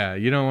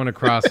 You don't want to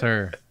cross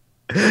her.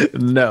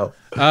 No.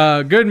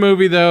 Good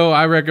movie, though.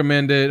 I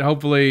recommend it.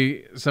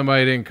 Hopefully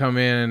somebody didn't come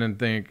in and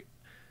think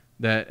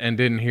that and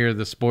didn't hear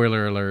the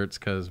spoiler alerts,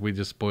 because we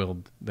just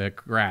spoiled the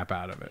crap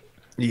out of it.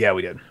 Yeah,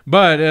 we did.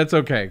 But it's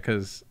okay,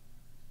 because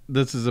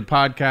this is a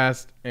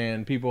podcast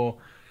and people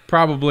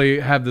probably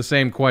have the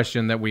same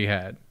question that we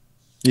had.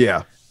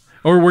 Yeah.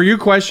 Or were you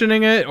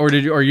questioning it, or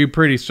are you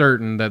pretty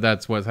certain that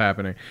that's what's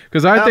happening?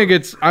 Because I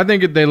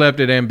think they left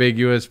it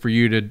ambiguous for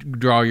you to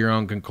draw your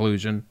own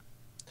conclusion.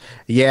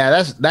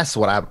 Yeah, that's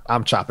what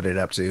I'm chopping it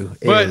up to.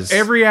 But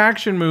every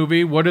action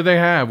movie, what do they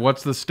have?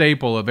 What's the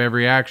staple of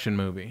every action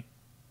movie?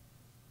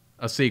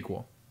 A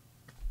sequel.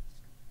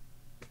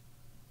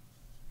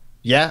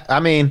 Yeah, I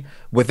mean,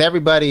 with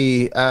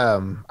everybody,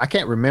 I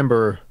can't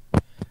remember.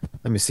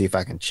 Let me see if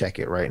I can check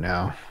it right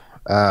now.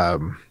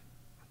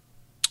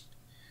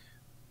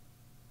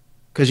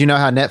 Because you know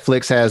how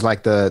Netflix has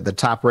like the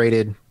top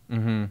rated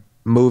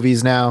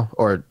movies now,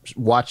 or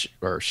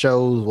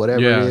shows,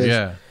 whatever it is.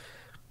 Yeah.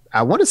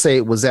 I want to say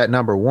it was at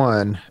number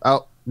 1.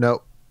 Oh,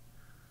 no.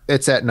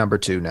 It's at number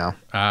 2 now.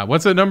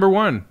 What's at number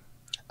 1?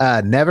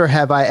 Never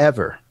Have I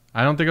Ever.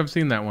 I don't think I've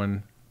seen that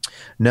one.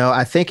 No,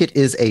 I think it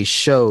is a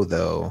show,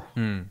 though.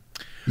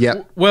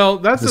 Yeah. Well,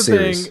 that's the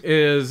thing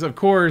is, of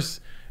course,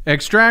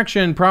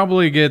 Extraction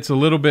probably gets a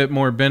little bit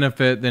more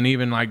benefit than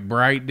even like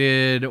Bright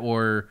did,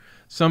 or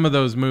some of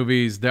those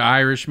movies, The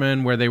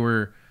Irishman, where they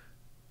were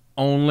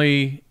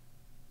only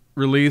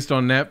released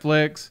on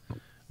Netflix,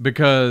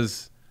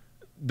 because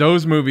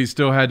those movies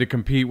still had to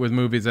compete with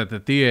movies at the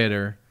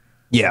theater.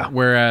 Yeah.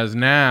 Whereas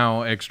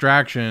now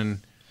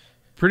Extraction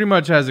pretty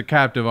much has a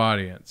captive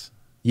audience.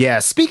 Yeah.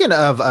 Speaking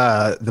of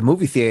the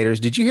movie theaters,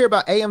 did you hear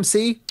about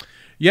AMC?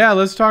 Yeah,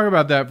 let's talk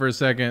about that for a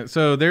second.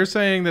 So they're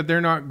saying that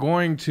they're not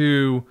going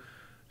to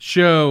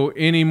show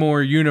any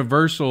more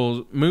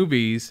Universal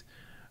movies.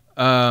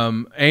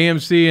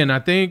 AMC and I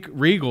think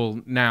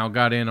Regal now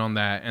got in on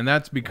that, and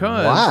that's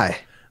because why?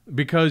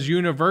 Because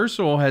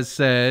Universal has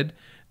said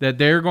that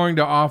they're going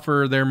to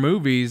offer their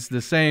movies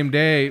the same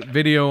day,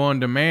 video on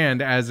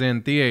demand, as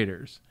in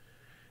theaters.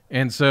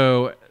 And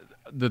so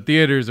the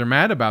theaters are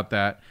mad about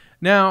that.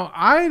 Now,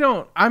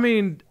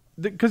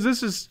 because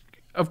this is,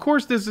 of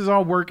course, this is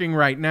all working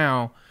right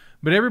now,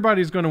 but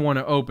everybody's going to want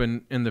to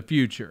open in the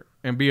future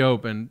and be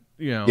open,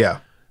 Yeah.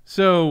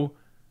 So,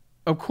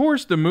 of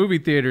course, the movie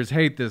theaters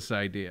hate this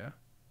idea.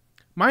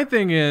 My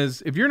thing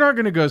is, if you're not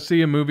going to go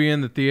see a movie in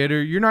the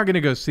theater, you're not going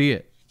to go see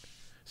it.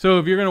 So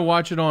if you're going to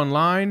watch it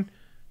online,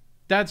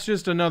 that's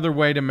just another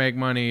way to make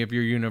money if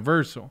you're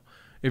Universal.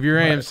 If you're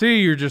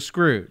AMC, you're just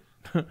screwed.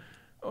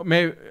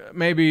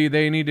 Maybe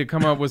they need to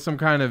come up with some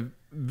kind of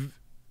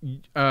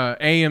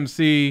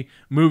AMC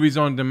movies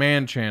on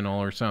demand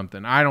channel or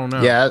something. I don't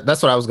know. Yeah,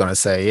 that's what I was going to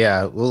say.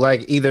 Yeah, well,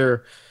 like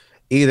either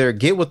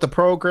get with the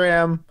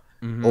program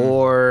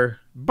or...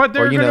 But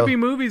there are going to be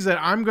movies that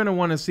I'm going to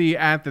want to see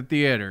at the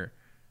theater.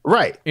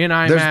 Right. In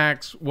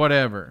IMAX,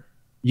 whatever.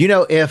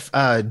 If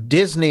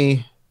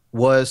Disney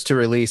was to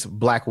release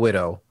Black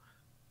Widow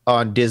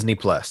on Disney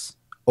Plus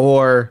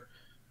or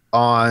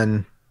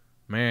on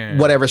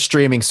whatever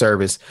streaming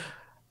service,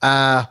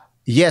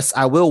 yes,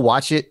 I will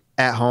watch it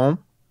at home,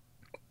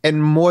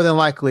 and more than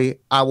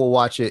likely I will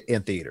watch it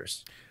in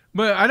theaters.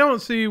 But I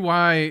don't see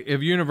why,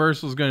 if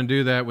Universal's going to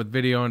do that with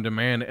video on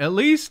demand, at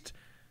least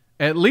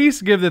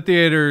give the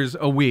theaters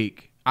a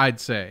week, I'd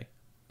say.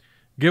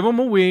 Give them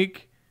a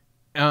week,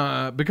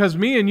 because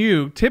me and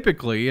you,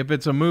 typically, if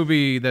it's a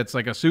movie that's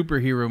like a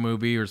superhero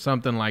movie or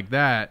something like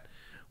that,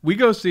 we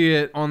go see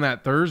it on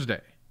that Thursday.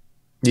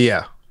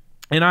 Yeah.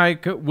 And I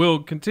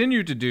will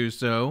continue to do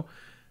so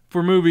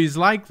for movies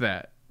like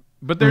that.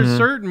 But there's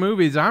certain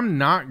movies I'm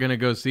not going to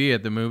go see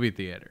at the movie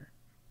theater.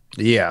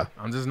 Yeah.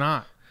 I'm just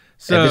not.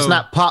 So if it's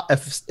not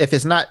if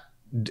it's not,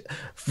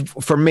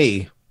 for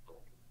me,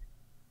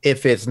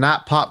 if it's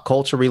not pop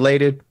culture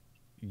related,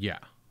 yeah,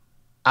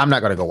 I'm not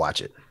going to go watch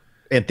it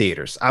in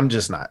theaters. I'm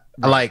just not.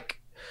 Right.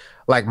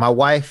 Like my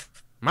wife,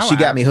 she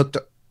got me hooked.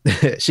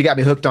 She got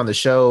me hooked on the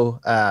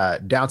show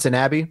Downton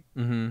Abbey.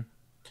 I'm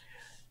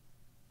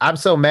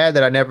so mad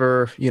that I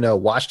never,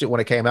 watched it when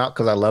it came out,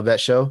 because I love that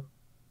show.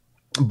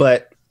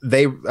 But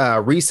they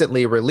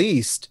recently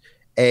released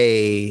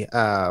a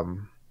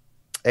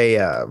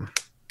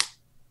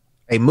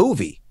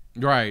movie.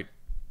 Right.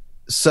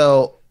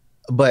 So,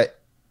 but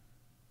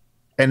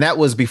And that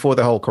was before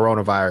the whole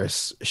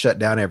coronavirus shut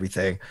down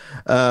everything.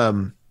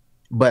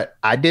 But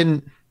I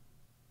didn't.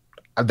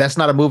 That's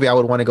not a movie I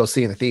would want to go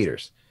see in the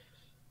theaters.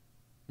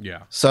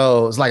 Yeah.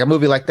 So it's like a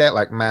movie like that.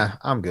 Like, man,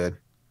 I'm good.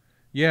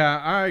 Yeah,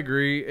 I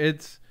agree.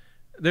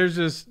 There's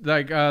just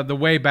like The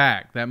Way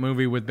Back, that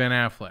movie with Ben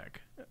Affleck.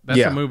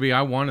 That's a movie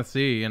I want to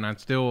see, and I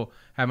still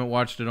haven't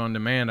watched it on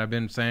demand. I've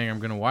been saying I'm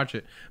going to watch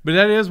it. But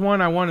that is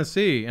one I want to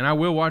see, and I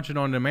will watch it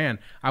on demand.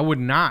 I would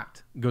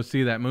not go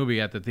see that movie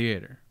at the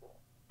theater.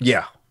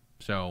 Yeah.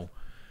 So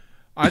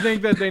I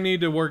think that they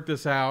need to work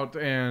this out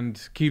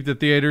and keep the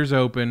theaters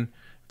open,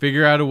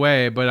 figure out a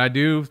way. But I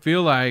do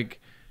feel like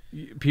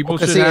people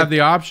should have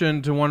the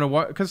option to want to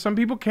watch, because some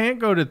people can't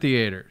go to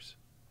theaters.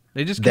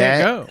 They just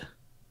can't go.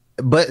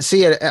 But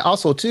see,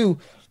 also too,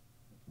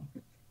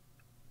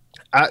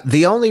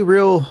 the only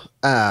real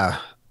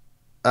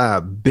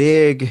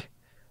big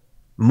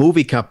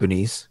movie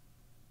companies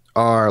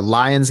are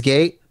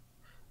Lionsgate.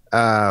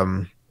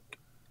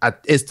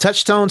 Is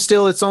Touchstone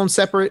still its own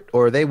separate,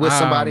 or are they with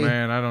somebody?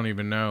 Man, I don't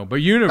even know.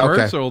 But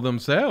Universal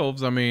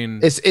themselves, I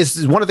mean,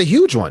 it's one of the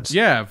huge ones.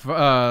 Yeah,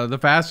 the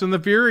Fast and the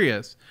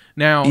Furious.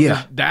 Now,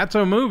 that's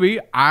a movie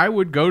I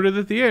would go to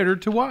the theater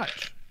to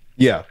watch.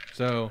 Yeah.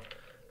 So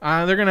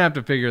they're gonna have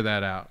to figure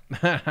that out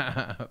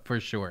for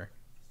sure.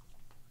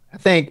 I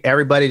think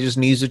everybody just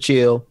needs to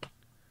chill.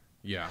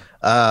 Yeah.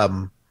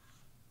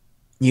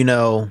 You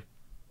know,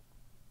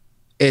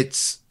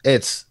 it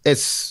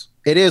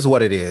is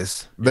what it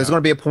is. There's going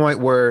to be a point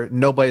where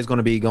nobody's going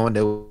to be going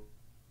to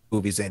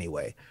movies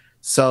anyway.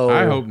 So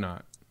I hope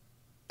not.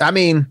 I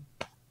mean,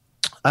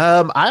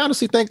 I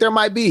honestly think there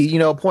might be,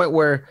 a point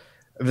where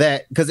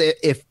because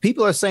if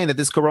people are saying that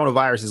this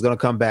coronavirus is going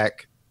to come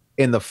back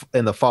in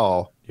the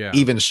fall,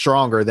 even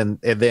stronger than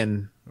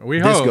we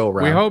this hope. go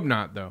around. We hope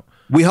not, though.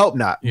 We hope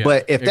not. Yeah,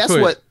 but if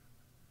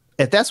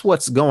that's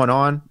what's going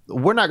on,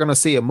 we're not going to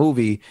see a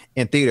movie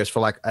in theaters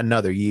for like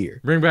another year.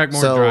 Bring back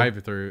more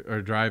drive-through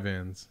or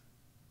drive-ins.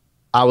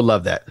 I would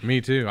love that. Me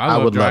too. I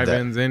love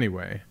drive-ins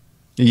anyway.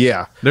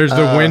 Yeah. There's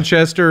the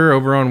Winchester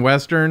over on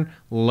Western.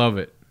 Love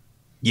it.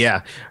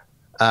 Yeah.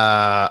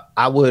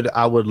 I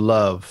would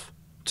love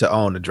to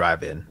own a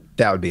drive-in.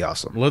 That would be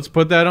awesome. Let's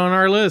put that on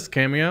our list,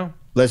 Cameo.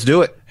 Let's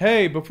do it.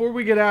 Hey, before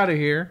we get out of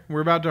here,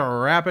 we're about to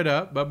wrap it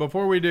up. But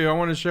before we do, I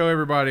want to show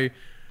everybody,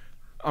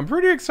 I'm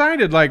pretty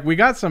excited. Like, we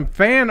got some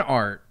fan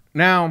art.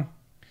 Now,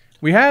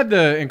 we had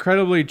the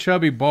incredibly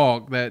chubby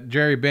bulk that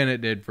Jerry Bennett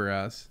did for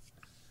us.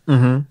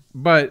 Mm-hmm.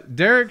 But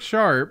Derek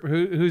Sharp,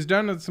 who's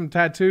done some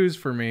tattoos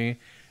for me,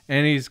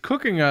 and he's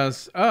cooking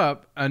us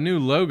up a new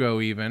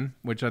logo even,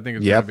 which I think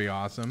is going to be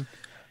awesome.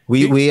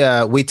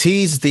 We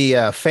teased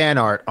the fan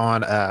art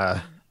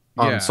on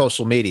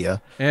social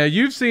media. Yeah,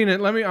 you've seen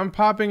it. I'm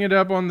popping it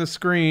up on the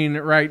screen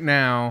right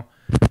now.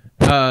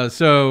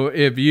 So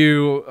if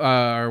you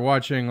are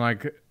watching,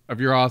 if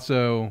you're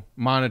also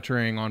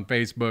monitoring on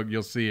Facebook,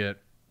 you'll see it.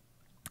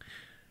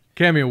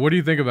 Cameo, what do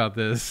you think about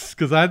this?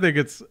 Because I think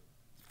it's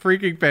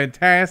freaking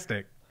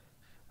fantastic.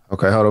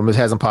 Okay, hold on. It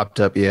hasn't popped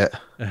up yet.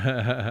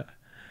 I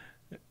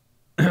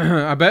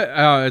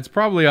bet it's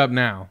probably up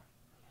now.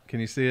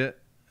 Can you see it?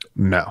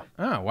 No.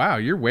 Oh, wow.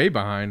 You're way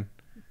behind.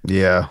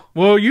 Yeah.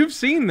 Well, you've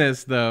seen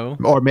this, though.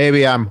 Or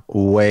maybe I'm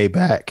way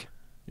back.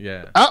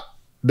 Yeah. Oh,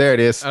 there it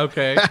is.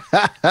 Okay.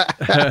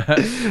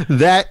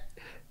 That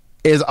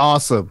is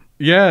awesome.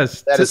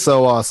 Yes. That is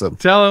so awesome.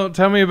 Tell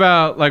me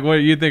about what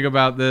you think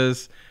about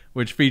this,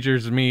 which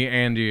features me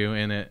and you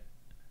in it.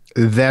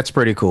 That's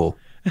pretty cool.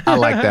 I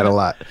like that a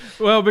lot.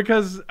 Well,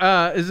 because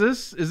is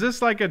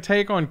this like a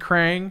take on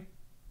Krang?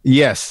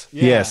 Yes.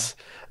 Yeah. Yes.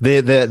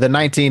 The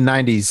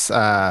 1990s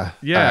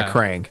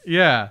Krang.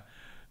 Yeah.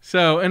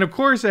 So, and of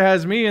course it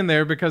has me in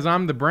there because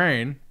I'm the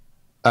brain.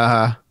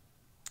 Uh-huh.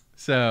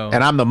 So.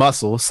 And I'm the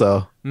muscle,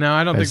 so. No,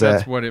 I don't think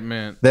that's what it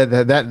meant.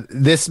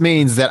 This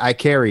means that I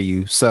carry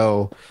you,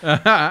 so.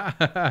 But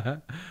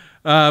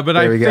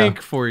I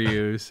think for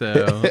you,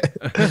 so.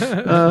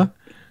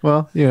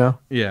 Well, yeah.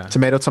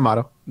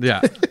 Tomato.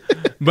 Yeah.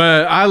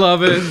 But I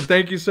love it.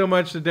 Thank you so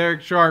much to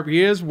Derek Sharp.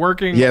 He is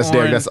working on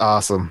Derek, that's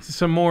awesome.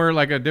 Some more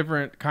a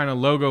different kind of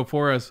logo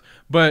for us.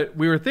 But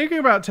we were thinking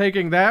about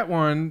taking that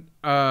one,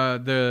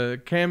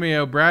 the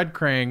Cameo Brad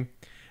Krang,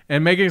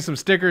 and making some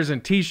stickers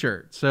and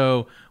T-shirts.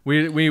 So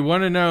we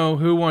want to know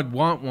who would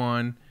want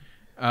one.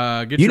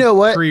 Get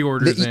your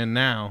pre-orders in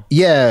now.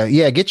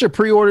 Yeah. Get your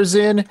pre-orders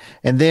in,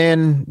 and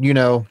then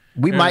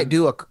we might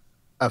do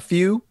a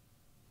few,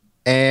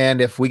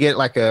 and if we get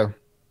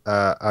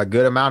a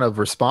good amount of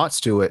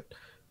response to it,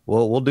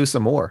 we'll do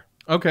some more.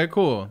 Okay,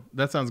 cool.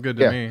 That sounds good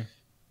to me.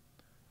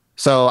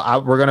 So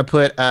we're gonna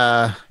put.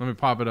 Let me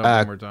pop it up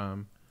one more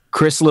time.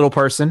 Chris Little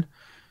Person.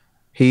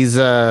 He's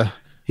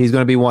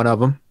gonna be one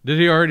of them. Did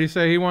he already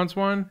say he wants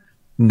one?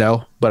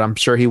 No, but I'm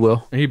sure he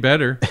will. He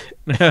better.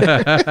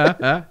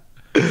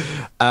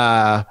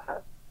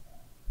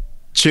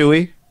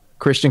 Chewy,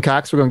 Christian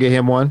Cox. We're gonna get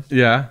him one.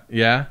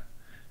 Yeah.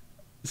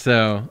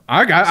 So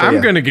I'm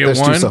gonna get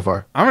one. Two so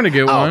far. I'm gonna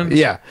get one.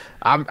 Yeah.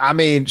 I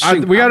mean,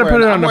 we got to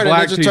put it on the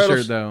black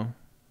T-shirt though.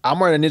 I'm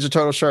wearing a Ninja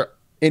Turtle shirt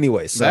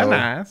anyway. So that's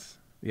nice.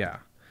 Yeah.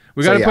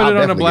 We got to put it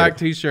on a black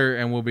t-shirt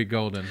and we'll be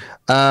golden.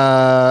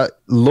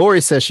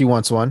 Lori says she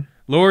wants one.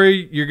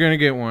 Lori, you're going to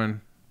get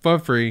one for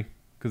free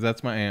because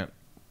that's my aunt.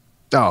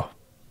 Oh.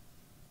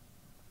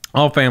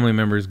 All family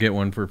members get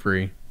one for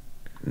free.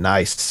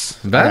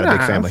 Nice. I got a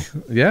big family.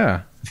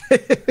 Yeah.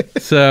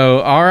 So,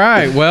 all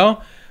right.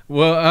 Well,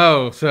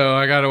 so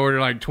I got to order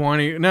like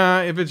 20.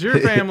 Nah, if it's your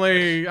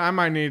family, I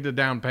might need a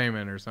down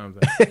payment or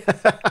something.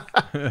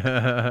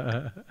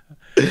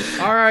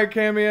 All right,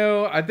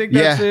 Cameo. I think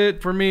that's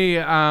it for me.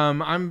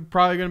 I'm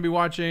probably going to be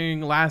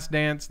watching Last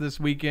Dance this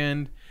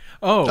weekend.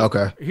 Oh,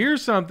 okay.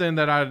 Here's something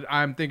that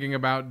I'm thinking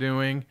about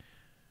doing.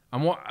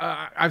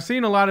 I've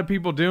seen a lot of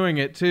people doing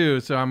it too,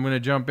 so I'm going to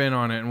jump in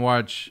on it and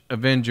watch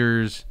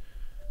Avengers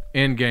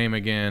Endgame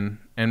again,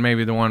 and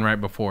maybe the one right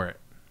before it.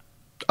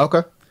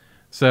 Okay.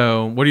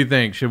 So, what do you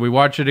think? Should we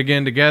watch it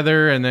again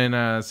together and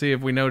then see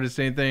if we noticed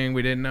anything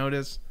we didn't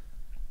notice?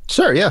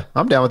 Sure, yeah.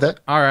 I'm down with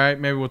that. All right.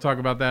 Maybe we'll talk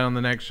about that on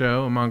the next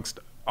show amongst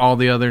all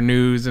the other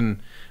news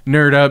and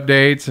nerd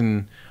updates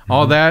and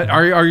all that.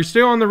 Are you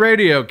still on the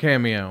radio,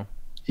 Cameo?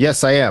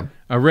 Yes, I am.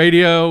 A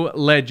radio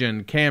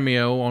legend,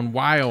 Cameo, on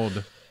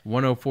Wild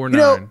 104.9. You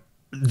know,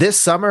 this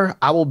summer,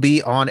 I will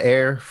be on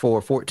air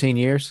for 14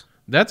 years.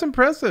 That's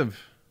impressive.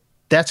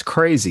 That's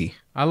crazy.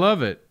 I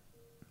love it.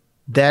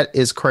 That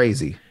is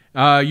crazy.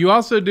 You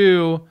also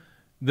do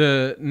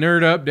the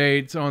nerd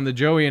updates on the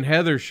Joey and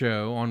Heather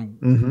show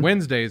on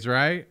Wednesdays,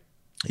 right?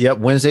 Yep,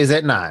 Wednesdays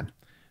at 9.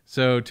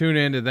 So tune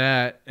into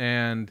that.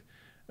 And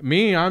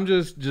me, I'm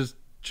just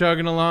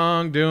chugging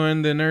along,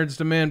 doing the Nerdz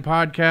II Men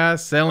podcast,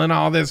 selling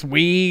all this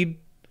weed.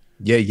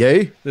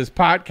 Yay. This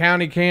Pot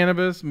County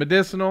cannabis,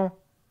 medicinal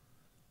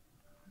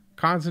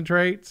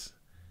concentrates.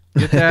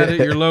 Get that at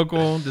your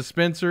local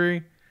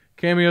dispensary.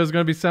 Cameo's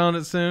going to be selling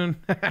it soon.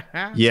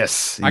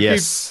 Yes.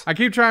 I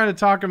keep trying to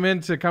talk him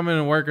into coming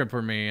and working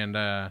for me, and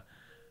I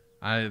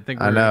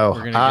think we're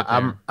going to get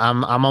there.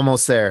 I'm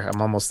almost there.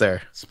 I'm almost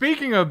there.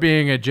 Speaking of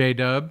being a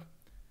J-Dub,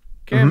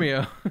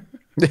 Cameo.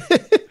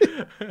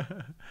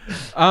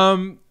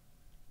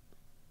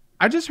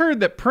 I just heard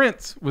that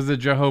Prince was a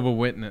Jehovah's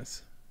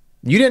Witness.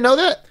 You didn't know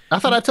that? I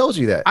thought I told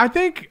you that. I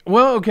think,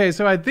 well, okay,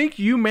 so I think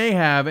you may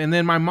have, and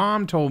then my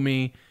mom told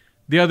me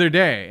the other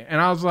day,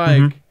 and I was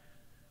like,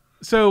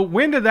 so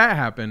when did that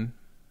happen?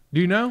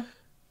 Do you know?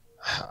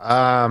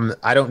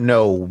 I don't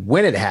know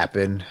when it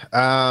happened.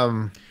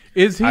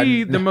 Is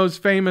he the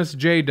most famous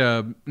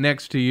J-Dub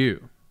next to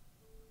you?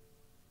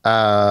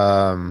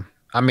 I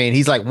mean,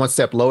 he's like one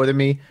step lower than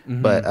me,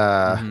 but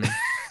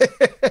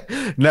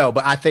no,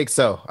 but I think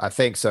so.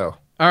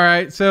 All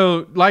right,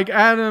 so like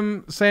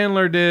Adam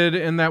Sandler did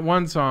in that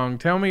one song,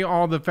 tell me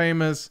all the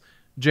famous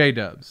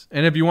J-Dubs.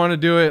 And if you want to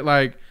do it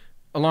like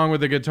along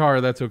with the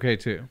guitar, that's okay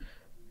too.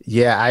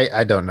 Yeah,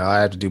 I don't know. I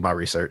have to do my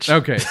research.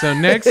 Okay, so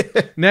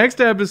next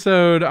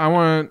episode, I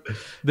want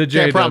the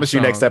J-Dub Can't promise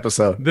song. You next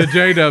episode. The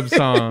J-Dub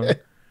song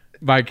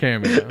by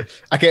Cameo.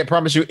 I can't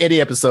promise you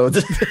any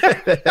episodes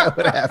that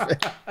would happen.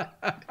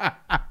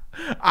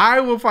 I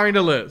will find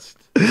a list.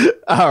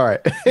 All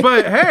right.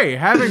 But hey,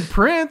 having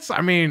Prince,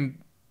 I mean...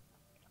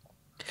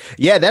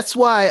 Yeah, that's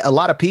why a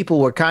lot of people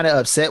were kind of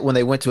upset when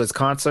they went to his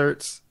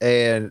concerts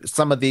and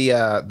some of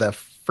the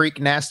freak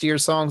nastier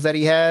songs that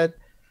he had.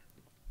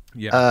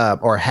 Yeah.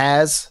 Or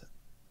has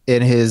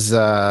in his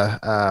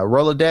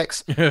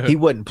Rolodex, he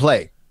wouldn't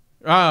play.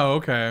 Oh,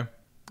 okay.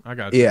 I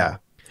got you. Yeah.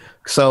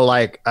 So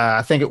like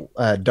I think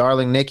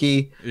Darling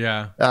Nikki.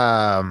 Yeah.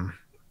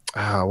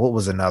 What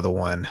was another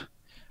one?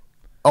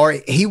 Or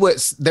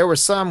there were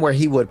some where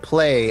he would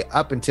play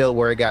up until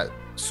where it got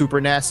super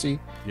nasty.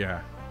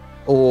 Yeah.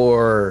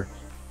 Or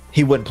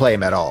he wouldn't play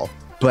him at all.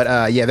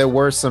 But yeah, there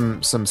were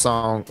some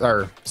songs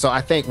so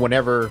I think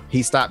whenever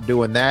he stopped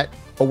doing that,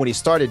 or when he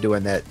started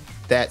doing that,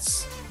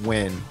 that's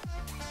when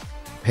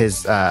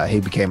he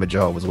became a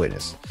Jehovah's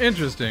Witness.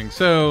 Interesting.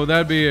 So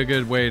that'd be a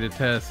good way to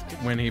test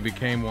when he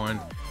became one.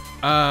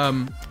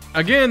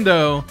 Again,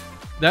 though,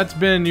 that's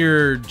been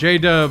your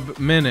J-Dub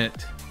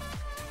minute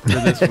for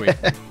this week.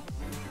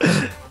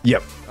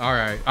 Yep. All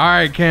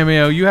right,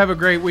 Cameo. You have a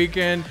great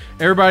weekend.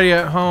 Everybody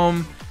at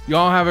home,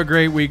 y'all have a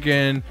great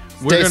weekend.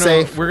 Stay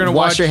safe. We're gonna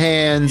wash your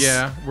hands.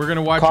 Yeah, we're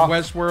gonna watch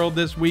Westworld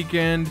this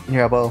weekend.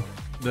 Yeah, Bo.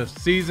 The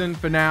season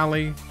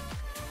finale.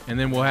 And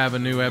then we'll have a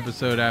new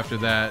episode after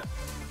that.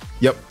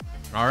 Yep.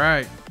 All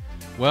right.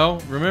 Well,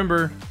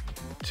 remember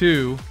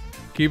to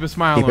keep a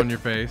smile on your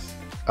face.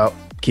 Oh,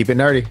 keep it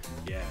nerdy.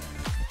 Yeah.